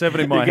 24/7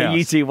 in my Look at house.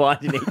 you two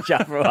winding each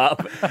other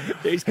up.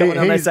 Who's coming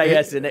on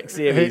SAS the next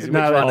series? He's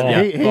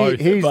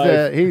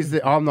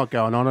the. I'm not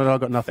going on it. I've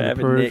got nothing to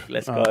prove. Nick,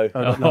 let's go.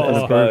 Let's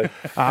go.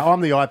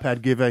 I'm the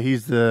iPad giver.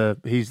 He's the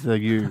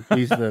you.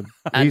 He's the.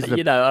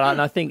 And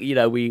I think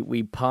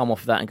we palm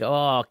off that and go,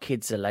 oh,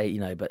 kids are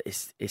late. But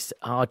it's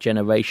our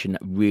generation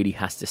that really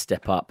has to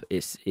step up.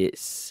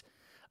 It's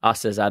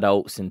us as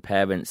adults and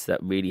parents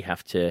that really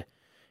have to,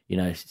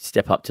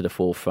 step up to the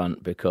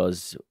forefront,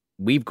 because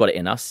we've got it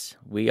in us.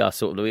 We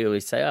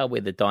always say,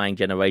 we're the dying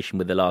generation,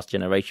 we're the last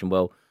generation.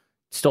 Well,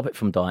 stop it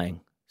from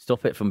dying.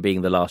 Stop it from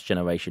being the last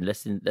generation.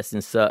 Let's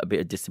insert a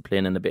bit of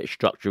discipline and a bit of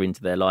structure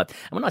into their life.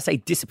 And when I say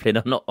discipline,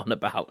 I'm not on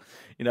about,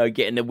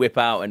 getting the whip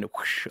out and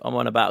whoosh. I'm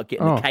on about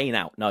getting the cane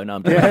out. No, I'm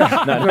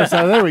no.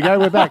 So there we go.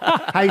 We're back.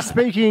 Hey,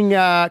 speaking,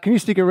 can you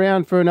stick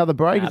around for another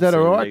break? Absolutely. Is that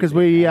all right? Because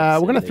we're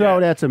going to throw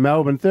it out to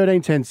Melbourne,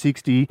 13 10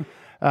 60.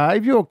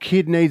 If your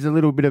kid needs a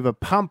little bit of a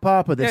pump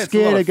up, or they're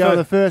scared to go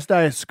the first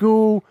day of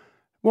school,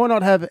 why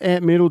not have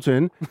Aunt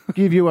Middleton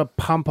give you a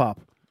pump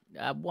up?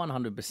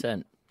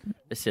 100%.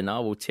 Listen, I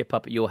will tip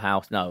up at your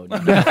house. No.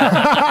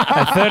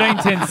 13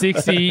 10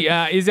 60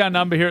 is our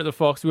number here at the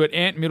Fox. We've got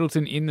Ant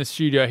Middleton in the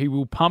studio. He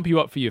will pump you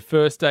up for your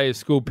first day of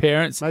school.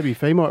 Parents. Maybe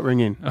Fee might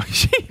ring in.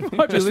 She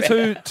might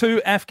There's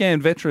two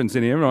Afghan veterans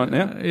in here right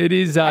now. It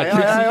is.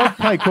 I'll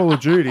play Call of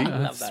Duty.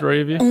 That's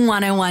three of you.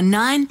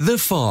 1019 The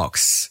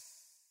Fox.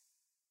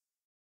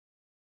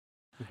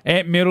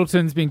 Ant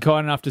Middleton's been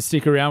kind enough to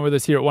stick around with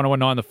us here at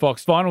 1019 The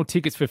Fox. Final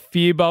tickets for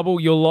Fear Bubble,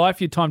 your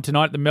life, your time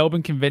tonight at the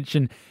Melbourne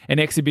Convention and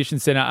Exhibition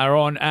Centre are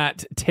on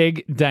at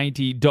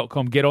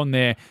tegdainty.com. Get on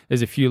there.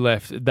 There's a few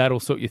left.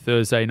 That'll sort your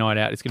Thursday night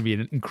out. It's going to be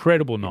an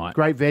incredible night.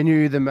 Great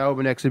venue, the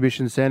Melbourne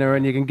Exhibition Centre,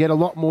 and you can get a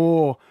lot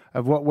more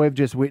of what we've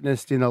just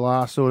witnessed in the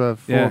last sort of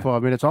 4 or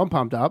 5 minutes. I'm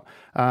pumped up.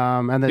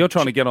 You're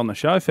trying to get on the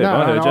show,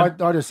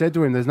 Feb. I just said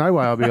to him, there's no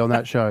way I'll be on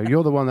that show.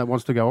 You're the one that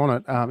wants to go on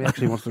it. He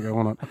actually wants to go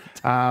on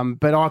it.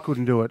 But I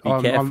couldn't do it. Be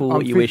careful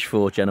what you wish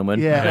for, gentlemen.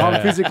 Yeah,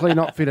 I'm physically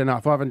not fit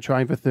enough. I haven't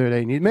trained for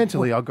 13 years.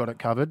 Mentally, I've got it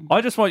covered.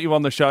 I just want you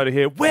on the show to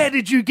hear, where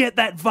did you get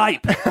that vape?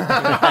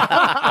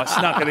 I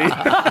snuck it in.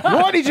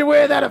 Why did you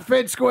wear that at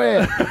Fed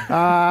Square?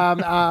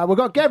 We've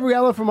got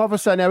Gabriella from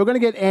Officer now. We're going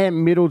to get Ant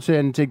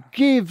Middleton to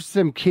give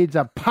some kids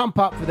a pump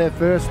up for their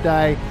first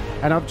day.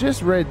 And I've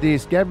just read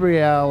this.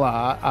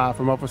 Gabriella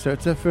from Officer,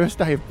 it's her first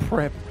day of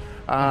prep.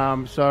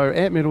 So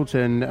Ant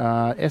Middleton,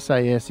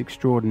 SAS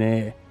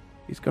extraordinaire,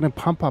 is going to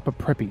pump up a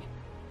preppy.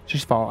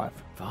 She's 5.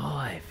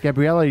 5.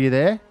 Gabriella, are you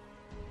there?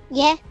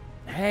 Yeah.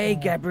 Hey,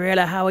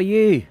 Gabriella, how are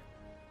you?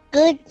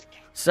 Good.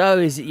 So,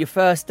 is it your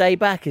first day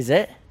back, is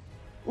it?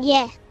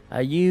 Yeah.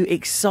 Are you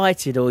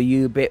excited, or are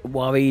you a bit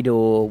worried,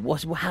 or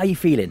how are you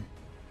feeling?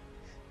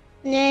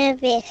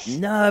 Nervous.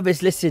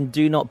 Nervous. Listen,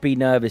 do not be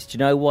nervous. Do you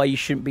know why you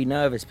shouldn't be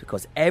nervous?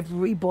 Because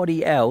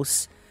everybody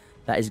else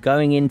that is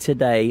going in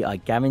today, I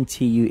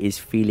guarantee you, is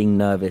feeling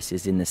nervous,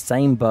 is in the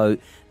same boat.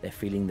 They're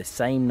feeling the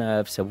same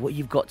nerves. So what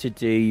you've got to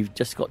do, you've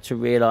just got to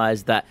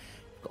realise that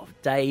you've got a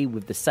day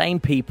with the same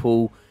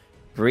people.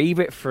 Breathe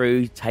it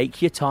through,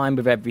 take your time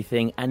with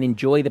everything, and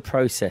enjoy the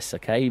process,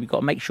 okay? You've got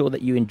to make sure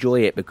that you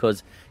enjoy it,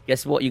 because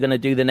guess what you're going to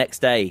do the next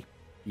day?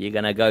 You're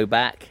going to go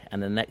back,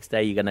 and the next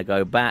day you're going to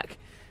go back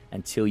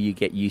until you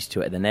get used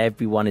to it. Then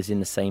everyone is in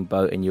the same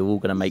boat, and you're all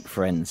going to make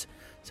friends.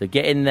 So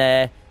get in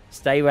there,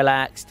 Stay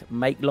relaxed,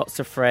 make lots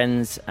of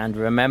friends, and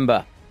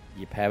remember,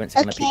 your parents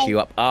are going to pick you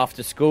up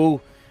after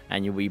school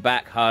and you'll be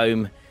back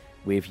home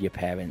with your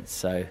parents.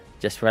 So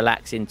just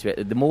relax into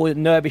it. The more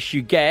nervous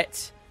you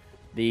get,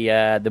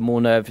 the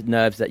more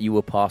nerves that you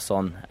will pass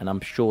on. And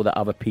I'm sure that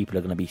other people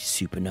are going to be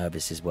super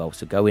nervous as well.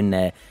 So go in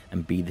there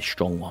and be the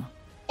strong one.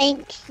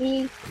 Thank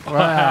you.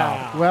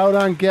 Wow. Well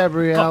done,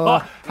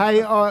 Gabriella.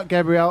 Hey,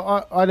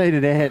 Gabrielle, I need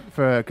an aunt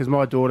because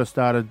my daughter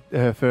started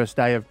her first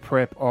day of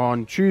prep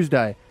on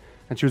Tuesday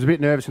and she was a bit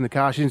nervous in the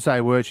car. She didn't say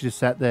a word. She just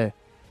sat there.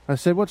 I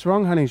said, "What's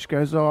wrong, honey?" She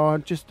goes,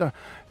 "Oh, just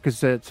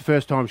because it's the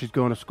first time she's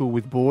gone to school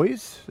with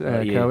boys,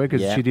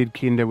 because she did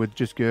kinder with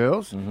just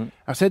girls." Mm-hmm.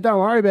 I said, "Don't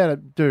worry about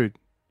it, dude.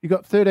 You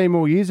got 13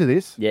 more years of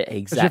this. Yeah,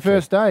 exactly. It's your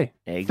first day.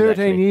 Exactly.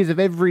 13 years of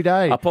every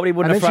day." I probably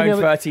wouldn't have thrown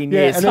 13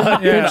 years.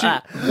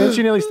 Then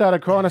she nearly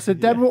started crying. I said,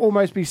 "Dad will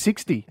almost be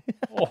 60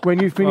 when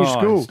you finish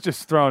school." He's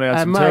just throwing out And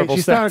some mate, terrible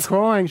she stats. started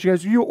crying. She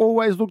goes, "You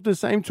always look the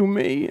same to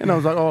me." And I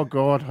was like, "Oh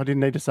God, I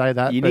didn't need to say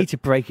that." You need to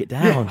break it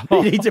down.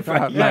 You need to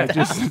break it down.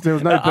 Just, there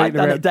was no I've beating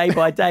done around. it day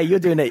by day. You're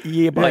doing it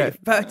year by year.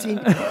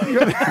 13.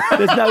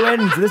 There's no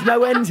end. There's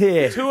no end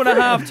here.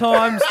 2.5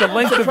 times the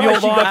length of your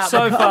life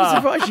so I'm far.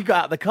 surprised you got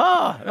out of the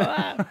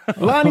car.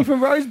 Lani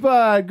from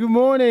Rosebud, good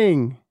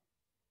morning.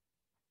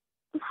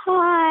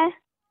 Hi.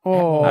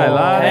 Oh, Hey,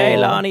 Lani. Hey,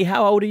 Lani,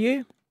 how old are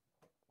you?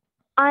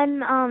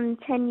 I'm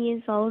 10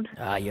 years old.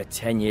 You're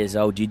 10 years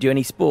old. Do you do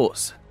any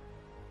sports?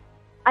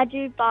 I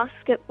do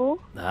basketball.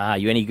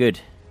 You any good?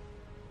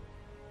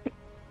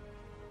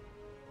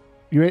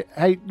 you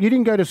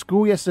didn't go to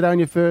school yesterday on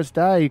your first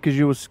day because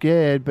you were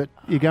scared, but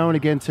you're going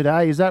again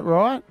today. Is that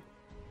right?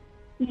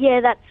 Yeah,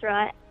 that's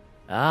right.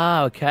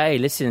 Okay.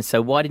 Listen,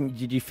 so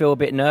did you feel a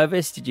bit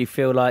nervous? Did you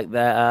feel like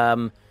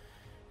that,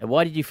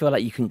 why did you feel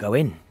like you couldn't go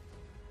in?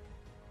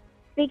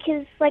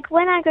 Because,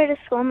 when I go to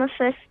school on the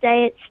first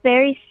day, it's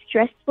very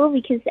stressful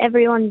because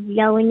everyone's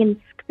yelling and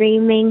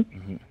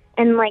screaming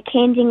and,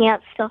 handing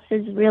out stuff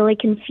is really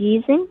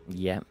confusing.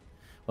 Yeah.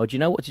 Well, do you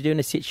know what to do in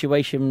a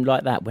situation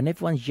like that? When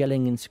everyone's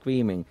yelling and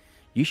screaming,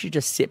 you should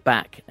just sit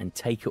back and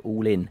take it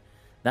all in.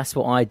 That's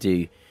what I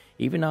do.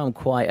 Even though I'm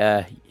quite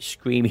a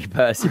screamy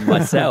person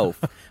myself,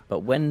 but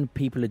when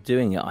people are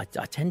doing it, I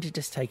tend to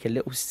just take a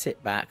little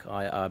sit back.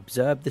 I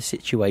observe the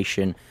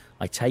situation,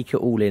 I take it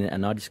all in,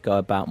 and I just go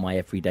about my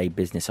everyday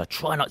business. I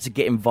try not to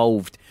get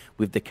involved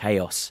with the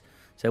chaos.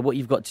 So what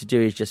you've got to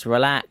do is just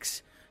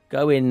relax,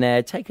 go in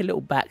there, take a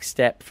little back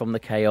step from the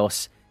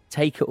chaos,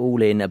 take it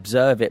all in,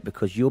 observe it,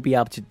 because you'll be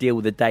able to deal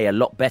with the day a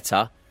lot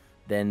better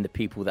than the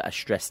people that are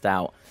stressed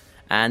out.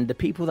 And the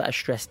people that are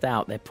stressed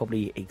out, they're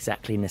probably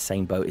exactly in the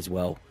same boat as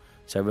well.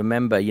 So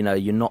remember,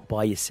 you're not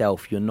by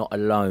yourself. You're not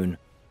alone.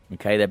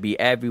 Okay, there'll be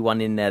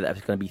everyone in there that's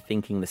going to be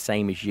thinking the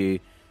same as you.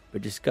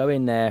 But just go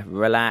in there,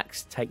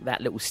 relax, take that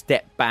little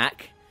step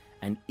back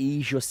and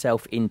ease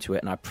yourself into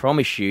it. And I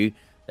promise you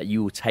that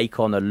you will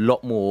take on a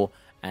lot more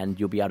and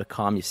you'll be able to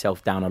calm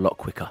yourself down a lot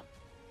quicker.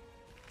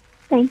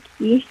 Thank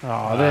you.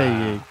 Oh,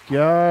 there you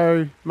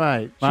go,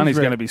 mate. Lani's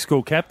going to be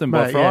school captain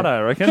by Friday,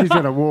 I reckon. She's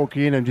going to walk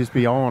in and just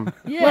be on.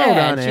 Yeah, well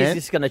done, and she's Ant.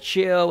 just going to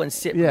chill and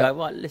sit and go,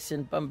 right,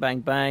 listen, bang, bang,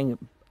 bang.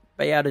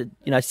 Be able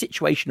to,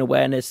 situation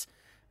awareness.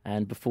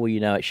 And before you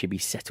know it, she'll be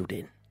settled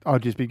in.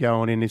 I'd just be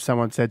going in if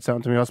someone said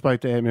something to me. I spoke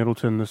to Ant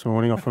Middleton this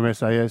morning off from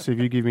SAS. If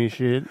you give me a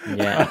shit,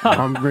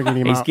 I'm bringing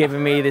him He's up.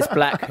 giving me this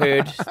black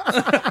hood.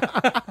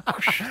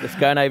 It's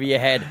going over your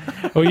head.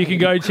 Well, you can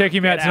go check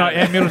him out tonight,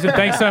 Ant Middleton.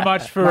 Thanks so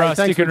much for Mate,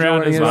 thanks sticking for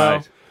around joining as us.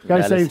 well. Go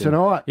see him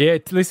tonight. Yeah,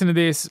 listen to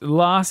this.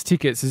 Last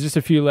tickets, there's just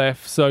a few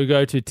left. So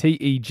go to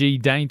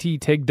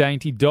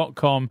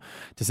tegdainty.com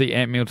to see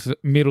Ant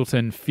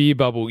Middleton, Fear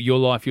Bubble, Your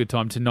Life, Your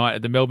Time tonight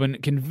at the Melbourne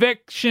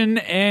Convention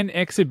and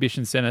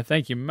Exhibition Centre.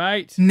 Thank you,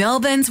 mate.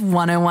 Melbourne's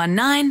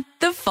 1019,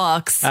 The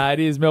Fox. It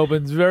is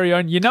Melbourne's very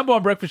own. Your number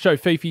one breakfast show,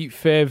 Fifi,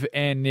 Fev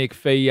and Nick.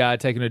 Fee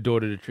taking her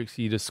daughter to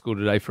Trixie to school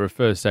today for her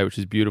first day, which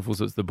is beautiful.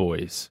 So it's the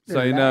boys.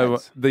 So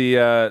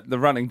the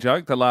running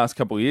joke the last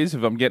couple of years,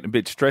 if I'm getting a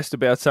bit stressed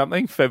about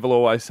something, Fev will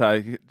always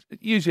say,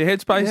 use your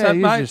Headspace app,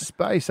 use mate. your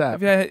Space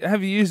app.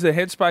 Have you used the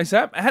Headspace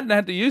app? I hadn't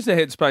had to use the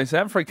Headspace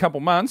app for a couple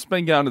of months.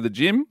 Been going to the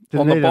gym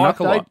on the bike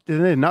a lot. Did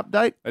it need an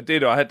update? I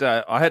did. I had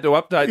to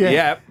update the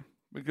app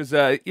because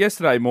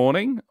yesterday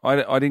morning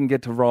I didn't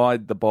get to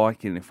ride the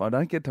bike in. If I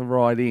don't get to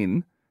ride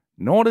in,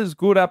 not as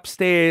good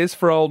upstairs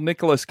for old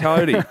Nicholas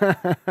Cody.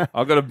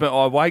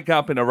 I wake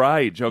up in a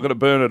rage. I've got to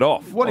burn it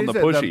off What on is the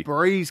it? pushy. The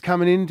breeze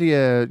coming into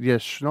your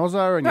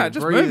schnozzer and you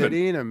just breathe move it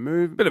in and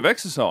move. Bit of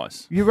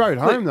exercise. You rode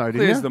home though, didn't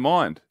Clears you? the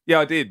mind.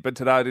 Yeah, I did, but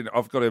today I didn't.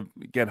 I've got to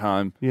get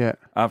home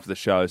after the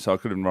show, so I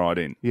couldn't ride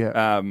in.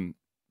 Yeah.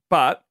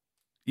 But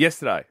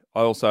yesterday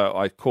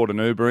I caught an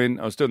Uber in.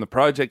 I was doing the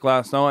project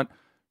last night.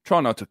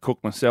 Try not to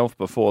cook myself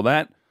before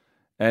that,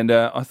 and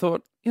I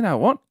thought, you know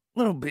what, a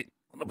little bit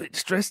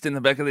stressed in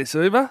the back of this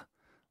Uber.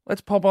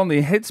 Let's pop on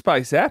the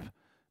Headspace app.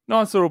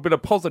 Nice little bit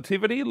of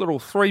positivity, a little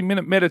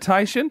 3-minute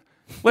meditation.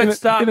 Let's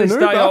start this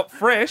day off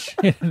fresh.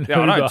 I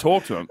don't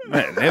talk to him.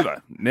 Man,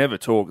 never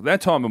talk.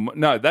 That time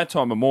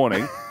of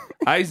morning,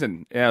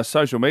 Hazen, our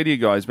social media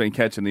guy, has been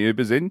catching the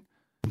Ubers in.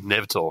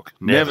 Never talk.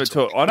 Never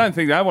talk. I don't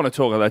think they want to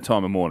talk at that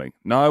time of morning.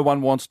 No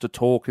one wants to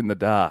talk in the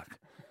dark.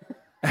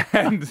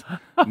 And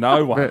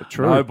no one,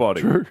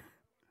 nobody. True.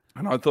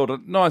 And I thought a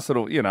nice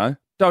little,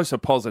 dose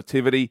of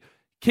positivity,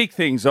 kick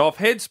things off.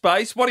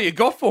 Headspace, what do you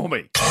got for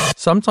me?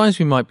 Sometimes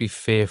we might be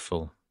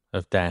fearful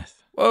of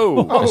death,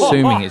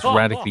 assuming it's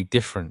radically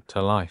different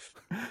to life.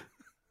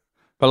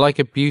 But like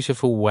a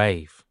beautiful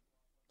wave,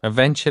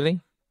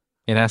 eventually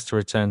it has to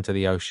return to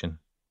the ocean.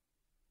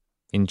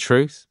 In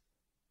truth,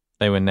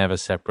 they were never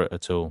separate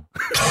at all.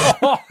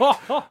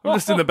 I'm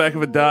just in the back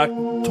of a dark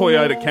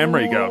Toyota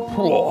Camry going,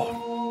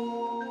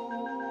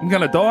 I'm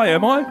going to die,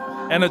 am I?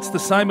 And it's the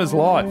same as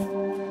life.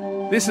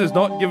 This has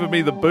not given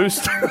me the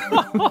boost.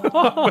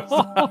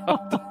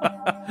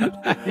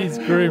 He's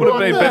grim. Would have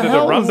been better to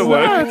run to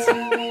work.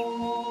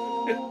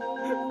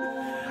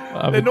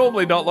 They're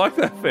normally not like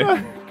that,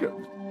 Fed.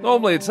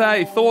 Normally it's,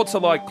 hey, thoughts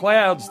are like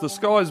clouds. The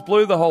sky's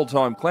blue the whole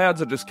time.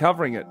 Clouds are just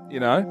covering it,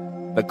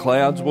 The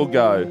clouds will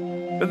go.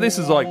 But this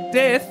is like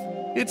death.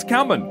 It's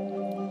coming.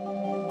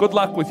 Good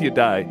luck with your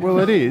day. Well,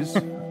 it is.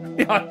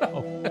 Yeah, I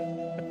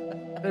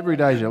know. Every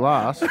day's your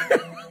last.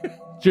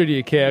 Judy,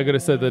 your care, I've got to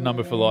say the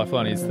number for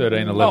Lifeline is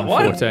 13 11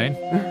 14. We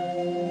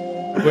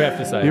have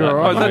to say You're that. all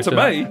right. Oh, that's a me.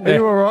 Are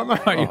you all right, mate?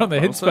 Mate, you're on the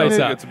headspace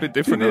app. It's a bit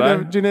different Do you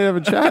today. need to have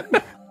a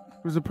chat?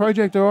 Was the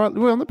project all right? We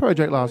were on the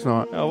project last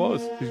night. I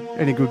was.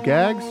 Any good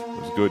gags? It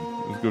was good.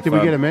 It was good Did fun.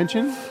 we get a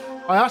mention?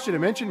 I asked you to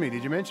mention me.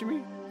 Did you mention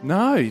me?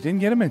 No, you didn't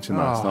get a mention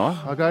last Oh, night.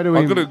 I'll go to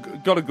I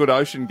him. got a good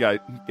Ocean Gate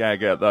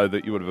gag out, though,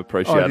 that you would have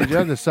appreciated. Oh, did you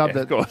have the sub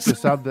Yeah, of course. the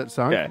sub that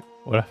sung? Yeah.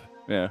 What?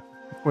 Yeah.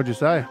 What'd you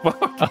say?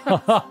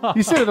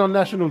 You said it on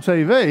national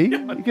TV.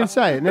 You can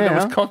say it But there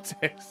now. was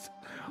context.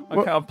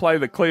 I can't play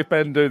the clip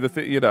and do the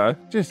thing,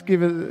 Just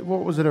give it.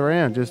 What was it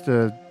around? Just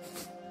a.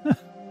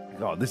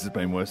 Oh, this has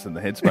been worse than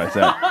the Headspace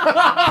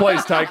app.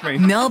 Please take me.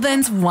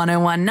 Melbourne's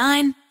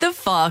 1019, The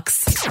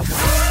Fox.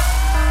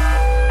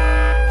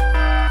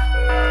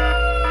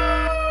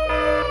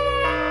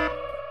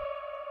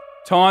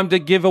 Time to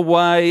give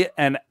away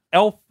an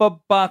Alpha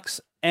Bucks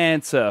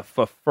answer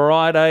for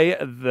Friday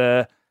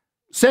the...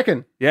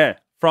 Second. Yeah,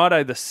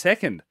 Friday the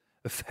 2nd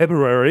of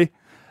February.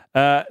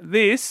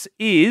 This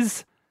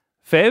is,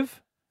 Fev,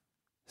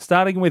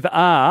 starting with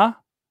R,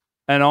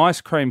 an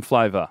ice cream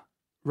flavour.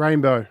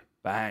 Rainbow.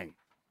 Bang.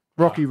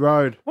 Rocky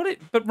Road.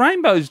 But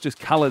rainbow's just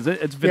colours.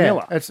 It's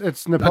vanilla. Yeah, it's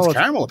Neapolitan.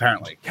 That's caramel,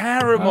 apparently.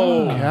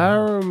 Caramel.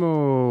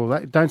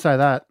 Caramel. Don't say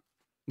that.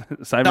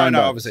 Say No, rainbow.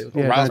 obviously.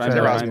 Yeah, Raspberry. don't say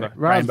Raspberry.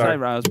 rainbow. Say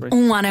raspberry.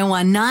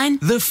 1019,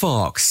 The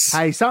Fox.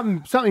 Hey,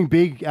 something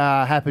big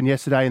happened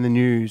yesterday in the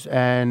news,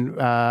 and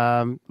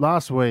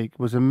last week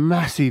was a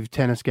massive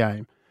tennis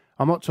game.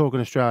 I'm not talking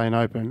Australian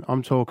Open.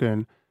 I'm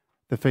talking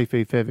the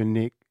Fifi, Fev and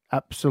Nick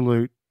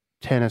absolute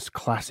tennis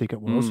classic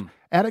it was.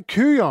 Out at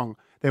Kooyong,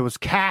 there was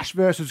Cash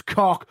versus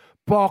Cock,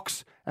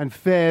 Box and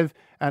Fev,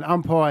 and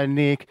umpire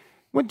Nick.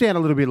 Went down a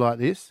little bit like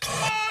this.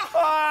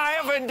 I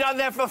haven't done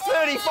that for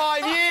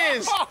 35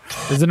 years.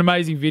 There's an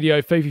amazing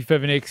video, Fifi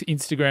Fev and X,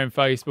 Instagram,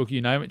 Facebook,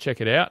 you name it. Check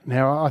it out.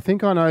 Now, I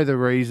think I know the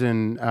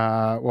reason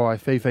why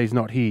Fifi's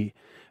not here.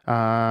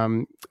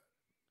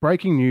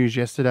 Breaking news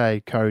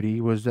yesterday, Cody,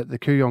 was that the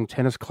Kooyong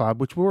Tennis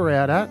Club, which we were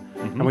out at,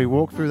 and we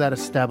walked through that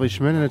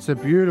establishment, and it's a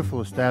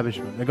beautiful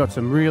establishment. They've got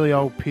some really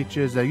old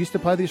pitches. They used to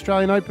play the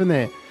Australian Open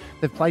there.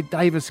 They've played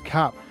Davis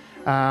Cup.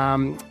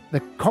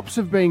 The cops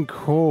have been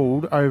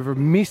called over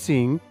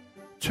missing.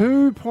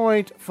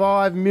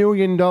 $2.5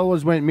 million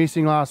went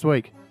missing last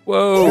week.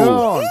 Whoa.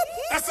 Gone.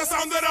 That's the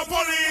sound of the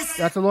police.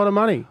 That's a lot of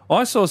money.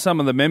 I saw some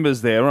of the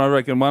members there, and I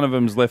reckon one of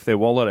them's left their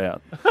wallet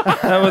out.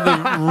 They were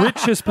the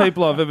richest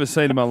people I've ever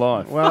seen in my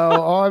life.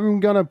 Well,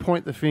 I'm going to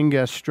point the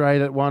finger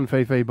straight at one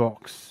Fifi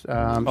Box. She's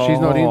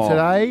not in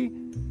today.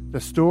 The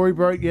story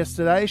broke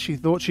yesterday. She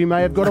thought she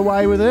may have got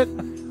away with it.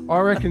 I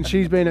reckon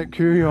she's been at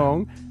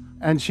Kooyong,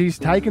 and she's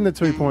taken the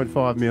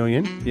 $2.5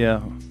 million.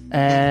 Yeah.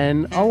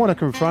 And I want to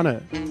confront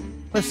her.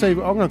 Let's see. I'm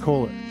going to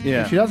call it.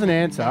 Yeah. If she doesn't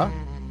answer.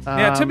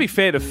 Now, to be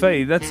fair to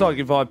Fee, that's like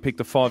if I picked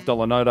a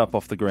 $5 note up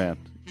off the ground.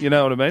 You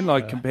know what I mean?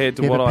 Like compared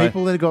to yeah, what but I...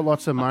 people that have got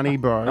lots of money,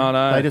 bro, I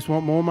know. they just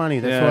want more money.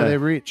 That's why they're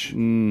rich.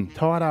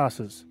 Tight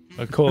asses.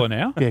 I call her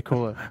now? Yeah,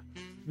 call her.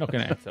 Not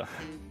going to answer.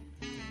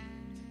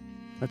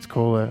 Let's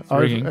call her. It's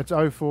ringing. It's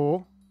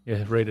 04.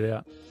 Yeah, read it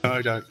out.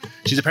 No, don't.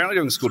 She's apparently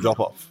doing a school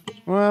drop-off.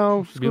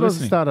 Well, Should be school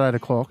doesn't listening. start at 8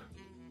 o'clock.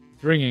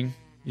 It's ringing.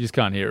 You just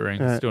can't hear it ring.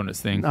 It's doing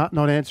its thing.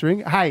 Not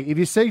answering. Hey, if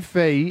you see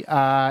Fee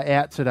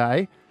out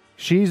today,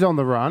 she's on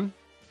the run.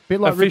 Bit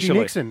like Officially. Ricky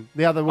Nixon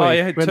the other week. Oh,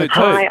 yeah, when the too.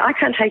 coach- Hi, I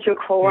can't take your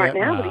call right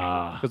Yeah.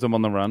 now. Because I'm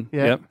on the run.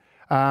 Yeah. Yep.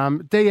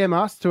 DM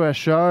us to our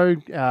show.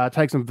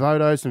 Take some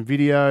photos, some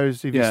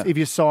videos. Yeah. If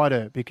you sight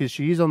her, because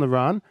she is on the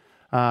run.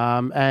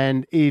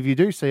 And if you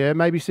do see her,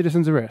 maybe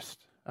citizen's arrest.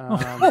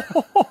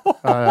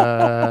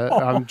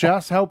 I'm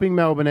just helping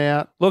Melbourne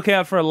out. Look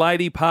out for a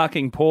lady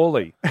parking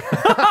poorly.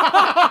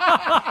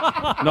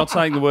 Not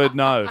saying the word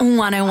no.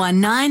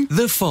 1019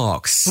 The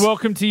Fox.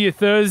 Welcome to your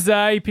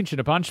Thursday. Pinch and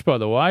a punch, by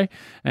the way.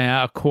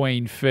 Our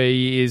Queen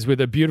Fee is with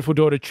her beautiful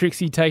daughter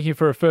Trixie, taking her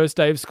for her first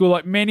day of school,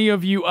 like many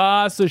of you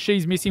are. So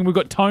she's missing. We've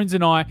got Tones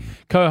and I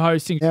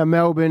co-hosting. Now,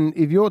 Melbourne,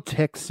 if you're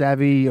tech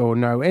savvy or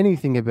know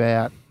anything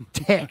about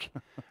tech,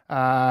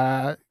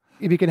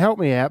 if you can help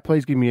me out,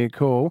 please give me a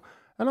call.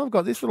 And I've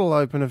got this little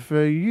opener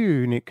for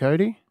you, Nick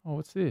Cody. Oh,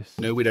 what's this?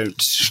 No, we don't.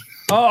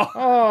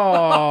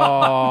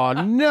 Oh,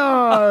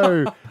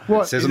 no.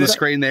 What, It says on the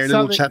screen there in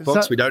the little chat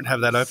box, we don't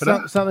have that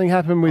opener. Something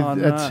happened with Oh,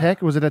 no. a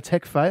tech. Was it a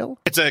tech fail?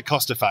 It's a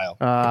Costa fail.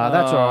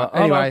 That's all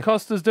right. Anyway,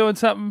 Costa's doing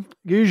something.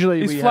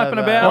 Usually He's we flapping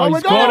have, about. Oh, He's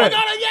we got it.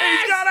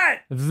 He's got it.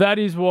 That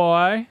is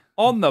why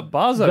On the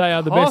buzzer. they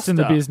are the best in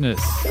the Costa. business.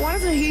 Why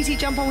doesn't Husey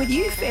jump on with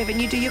you, Fev,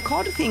 and you do your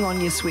COD thing on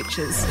your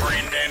switches?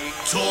 Brendan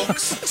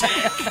talks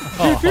tech.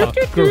 Oh,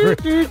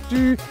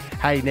 great.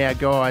 Hey, now,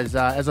 guys,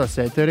 as I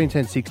said,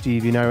 131060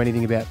 if you know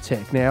anything about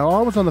tech. Now,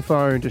 I was on the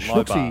phone to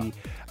Schluxy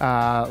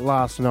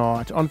last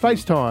night on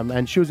FaceTime,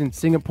 and she was in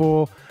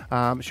Singapore.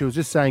 She was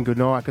just saying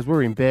goodnight because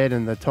we're in bed,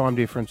 and the time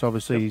difference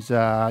obviously is,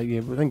 I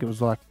think it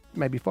was like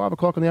maybe 5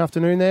 o'clock in the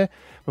afternoon there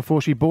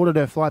before she boarded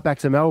her flight back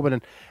to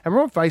Melbourne. And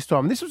we're on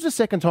FaceTime. This was the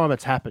second time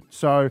it's happened.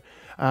 So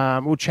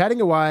we're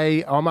chatting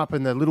away. I'm up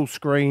in the little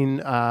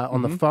screen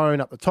on the phone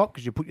up the top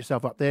because you put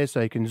yourself up there so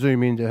you can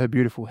zoom into her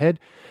beautiful head.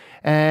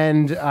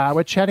 And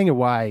we're chatting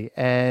away.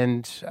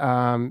 And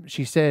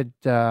she said,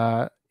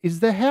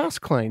 is the house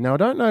clean? Now, I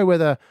don't know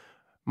whether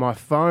my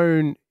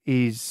phone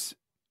is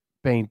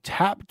being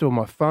tapped or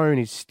my phone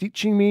is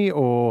stitching me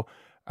or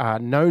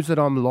knows that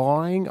I'm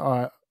lying.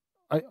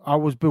 I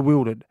was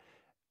bewildered.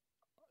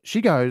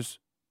 She goes,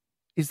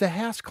 is the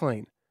house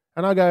clean?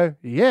 And I go,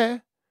 yeah.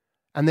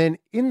 And then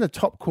in the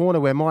top corner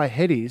where my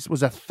head is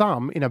was a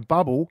thumb in a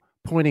bubble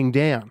pointing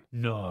down.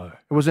 No.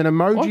 It was an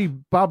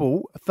emoji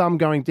bubble, a thumb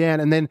going down.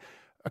 And then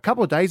a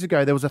couple of days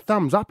ago, there was a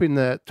thumbs up in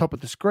the top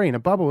of the screen, a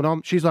bubble.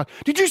 And she's like,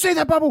 did you see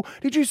that bubble?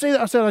 Did you see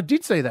that? I said, I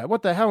did see that.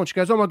 What the hell? And she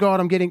goes, oh my God,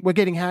 we're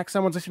getting hacked.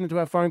 Someone's listening to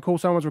our phone call.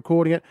 Someone's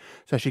recording it.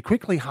 So she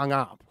quickly hung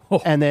up.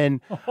 And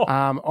then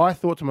I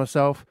thought to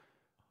myself,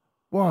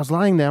 well, I was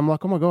laying there. I'm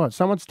like, oh my God,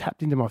 someone's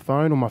tapped into my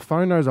phone or my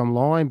phone knows I'm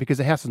lying because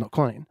the house is not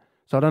clean.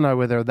 So I don't know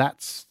whether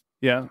that's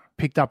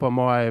picked up on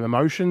my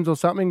emotions or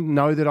something,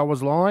 know that I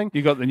was lying.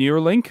 You got the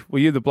Neuralink? Were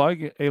you the bloke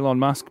Elon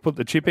Musk put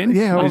the chip in?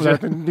 Yeah, I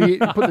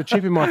put the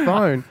chip in my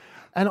phone.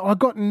 And I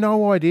got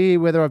no idea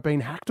whether I've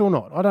been hacked or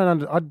not. I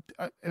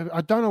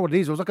don't know what it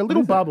is. It was like a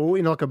little bubble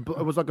in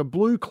it was like a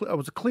blue. It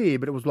was clear,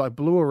 but it was like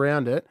blue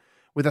around it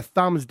with a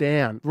thumbs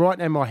down right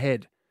in my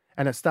head.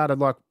 And it started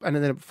and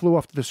then it flew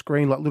off to the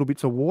screen like little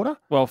bits of water.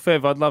 Well,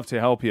 Fev, I'd love to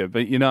help you,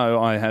 but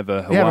I have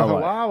a Huawei. You have a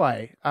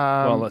Huawei.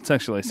 Well, it's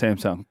actually a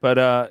Samsung,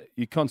 but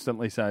you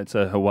constantly say it's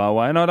a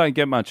Huawei, and I don't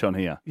get much on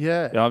here.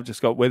 Yeah. I've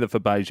just got weather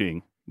for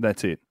Beijing.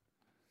 That's it.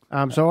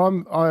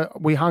 So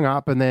we hung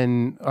up, and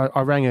then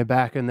I rang her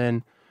back, and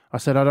then I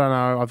said, I don't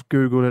know. I've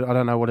Googled it. I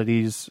don't know what it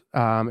is.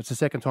 It's the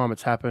second time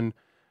it's happened.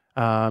 In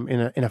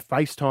a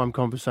FaceTime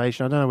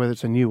conversation. I don't know whether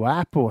it's a new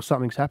app or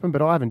something's happened,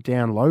 but I haven't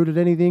downloaded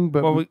anything.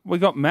 But we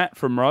got Matt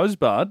from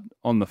Rosebud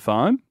on the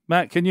phone.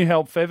 Matt, can you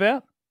help Fev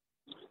out?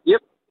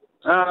 Yep.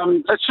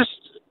 It's just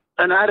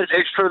an added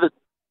extra that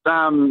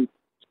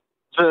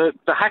the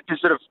hackers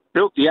that have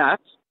built the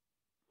app,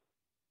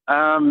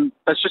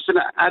 it's just an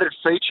added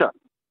feature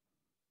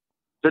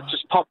that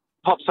just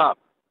pops up.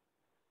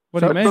 What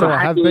do you mean? So I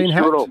have been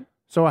hacked?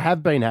 So I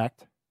have been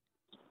hacked?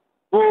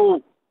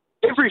 Well,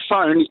 every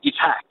phone is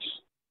hacked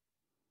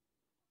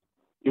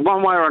in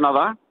one way or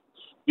another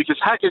because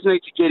hackers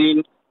need to get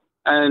in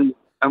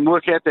and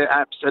work out their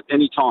apps at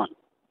any time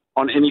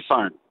on any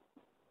phone.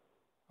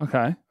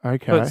 Okay.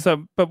 Okay.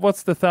 But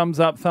what's the thumbs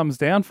up, thumbs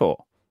down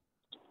for?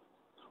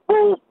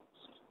 Well,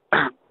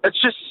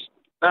 it's just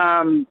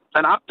an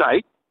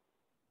update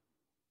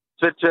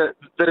that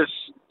is,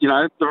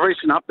 the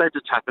recent update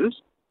that's happened.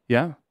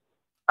 Yeah.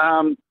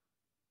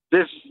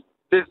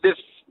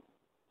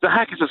 The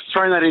hackers have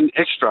thrown that in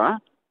extra,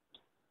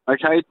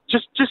 okay,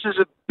 just as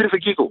a bit of a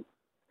giggle.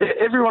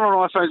 Everyone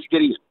on iPhones is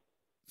getting it.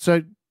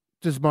 So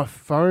does my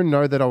phone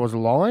know that I was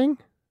lying?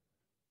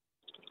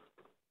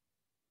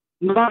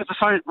 No, the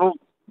phone, well,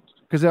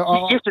 because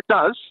yes, it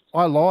does.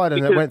 I lied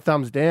and it went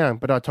thumbs down,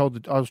 but I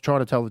was trying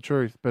to tell the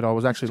truth, but I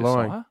was actually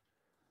lying.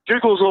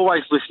 Google's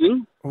always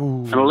listening,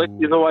 and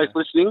Alexa's always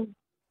listening.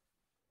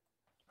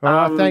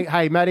 All right,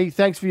 hey, Matty,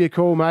 thanks for your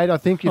call, mate. I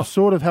think you've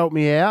sort of helped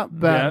me out.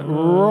 But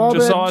Robert,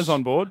 Josiah's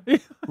on board.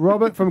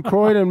 Robert from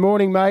Croydon,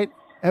 morning, mate.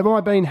 Have I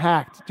been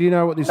hacked? Do you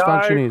know what this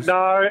function is?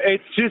 No,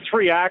 it's just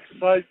React.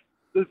 So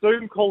the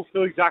Zoom calls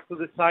do exactly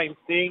the same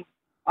thing.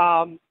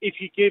 If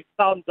you give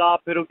thumbs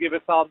up, it'll give a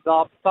thumbs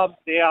up. Thumbs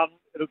down,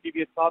 it'll give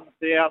you a thumbs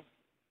down.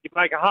 You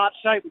make a heart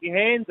shape with your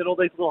hands, and all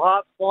these little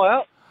hearts fly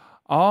up.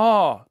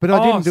 Oh, but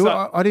I didn't do it.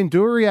 I didn't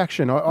do a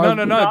reaction.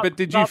 No. But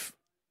did you?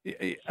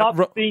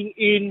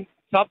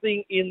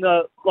 Something in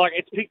the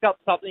it's picked up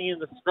something in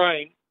the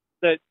screen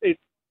that it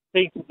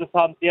thinks it's a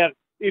thumbs down.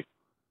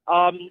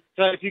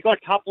 So if you've got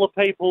a couple of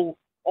people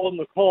on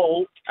the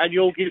call and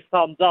you'll give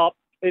thumbs up,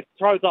 it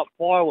throws up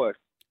fireworks.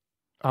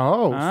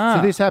 Oh,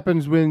 so this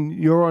happens when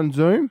you're on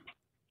Zoom?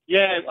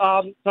 Yeah,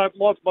 so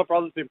my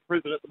brother's in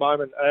prison at the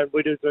moment, and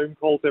we do Zoom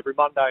calls every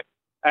Monday.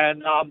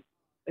 And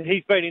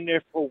he's been in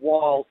there for a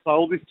while, so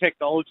all this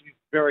technology is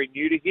very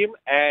new to him,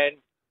 and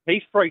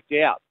he's freaked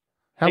out.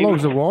 How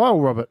long's a while,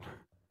 Robert?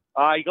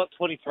 He got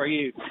 23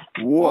 years.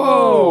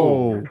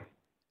 Whoa.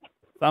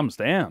 Thumbs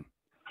down.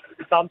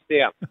 Thumbs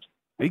down.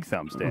 Big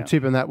thumbs down. I'm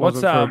tipping that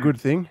wasn't for a good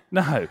thing.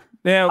 No.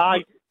 Now,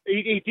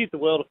 he did the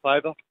world a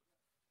favour.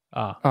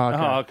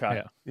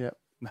 okay. Yeah.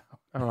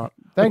 All right.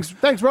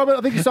 Thanks, Robert.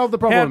 I think you solved the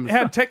problem.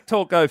 How'd Tech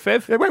Talk go,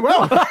 Fev? It went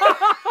well.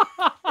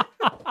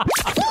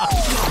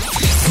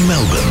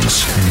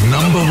 Melbourne's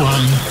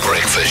 #1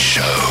 breakfast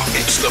show.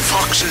 It's the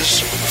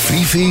Foxes.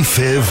 Fifi,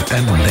 Fev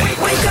and Nick.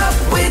 Wake up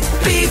with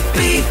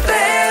Fifi,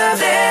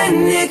 Fev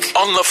and Nick.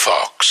 On the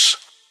Fox.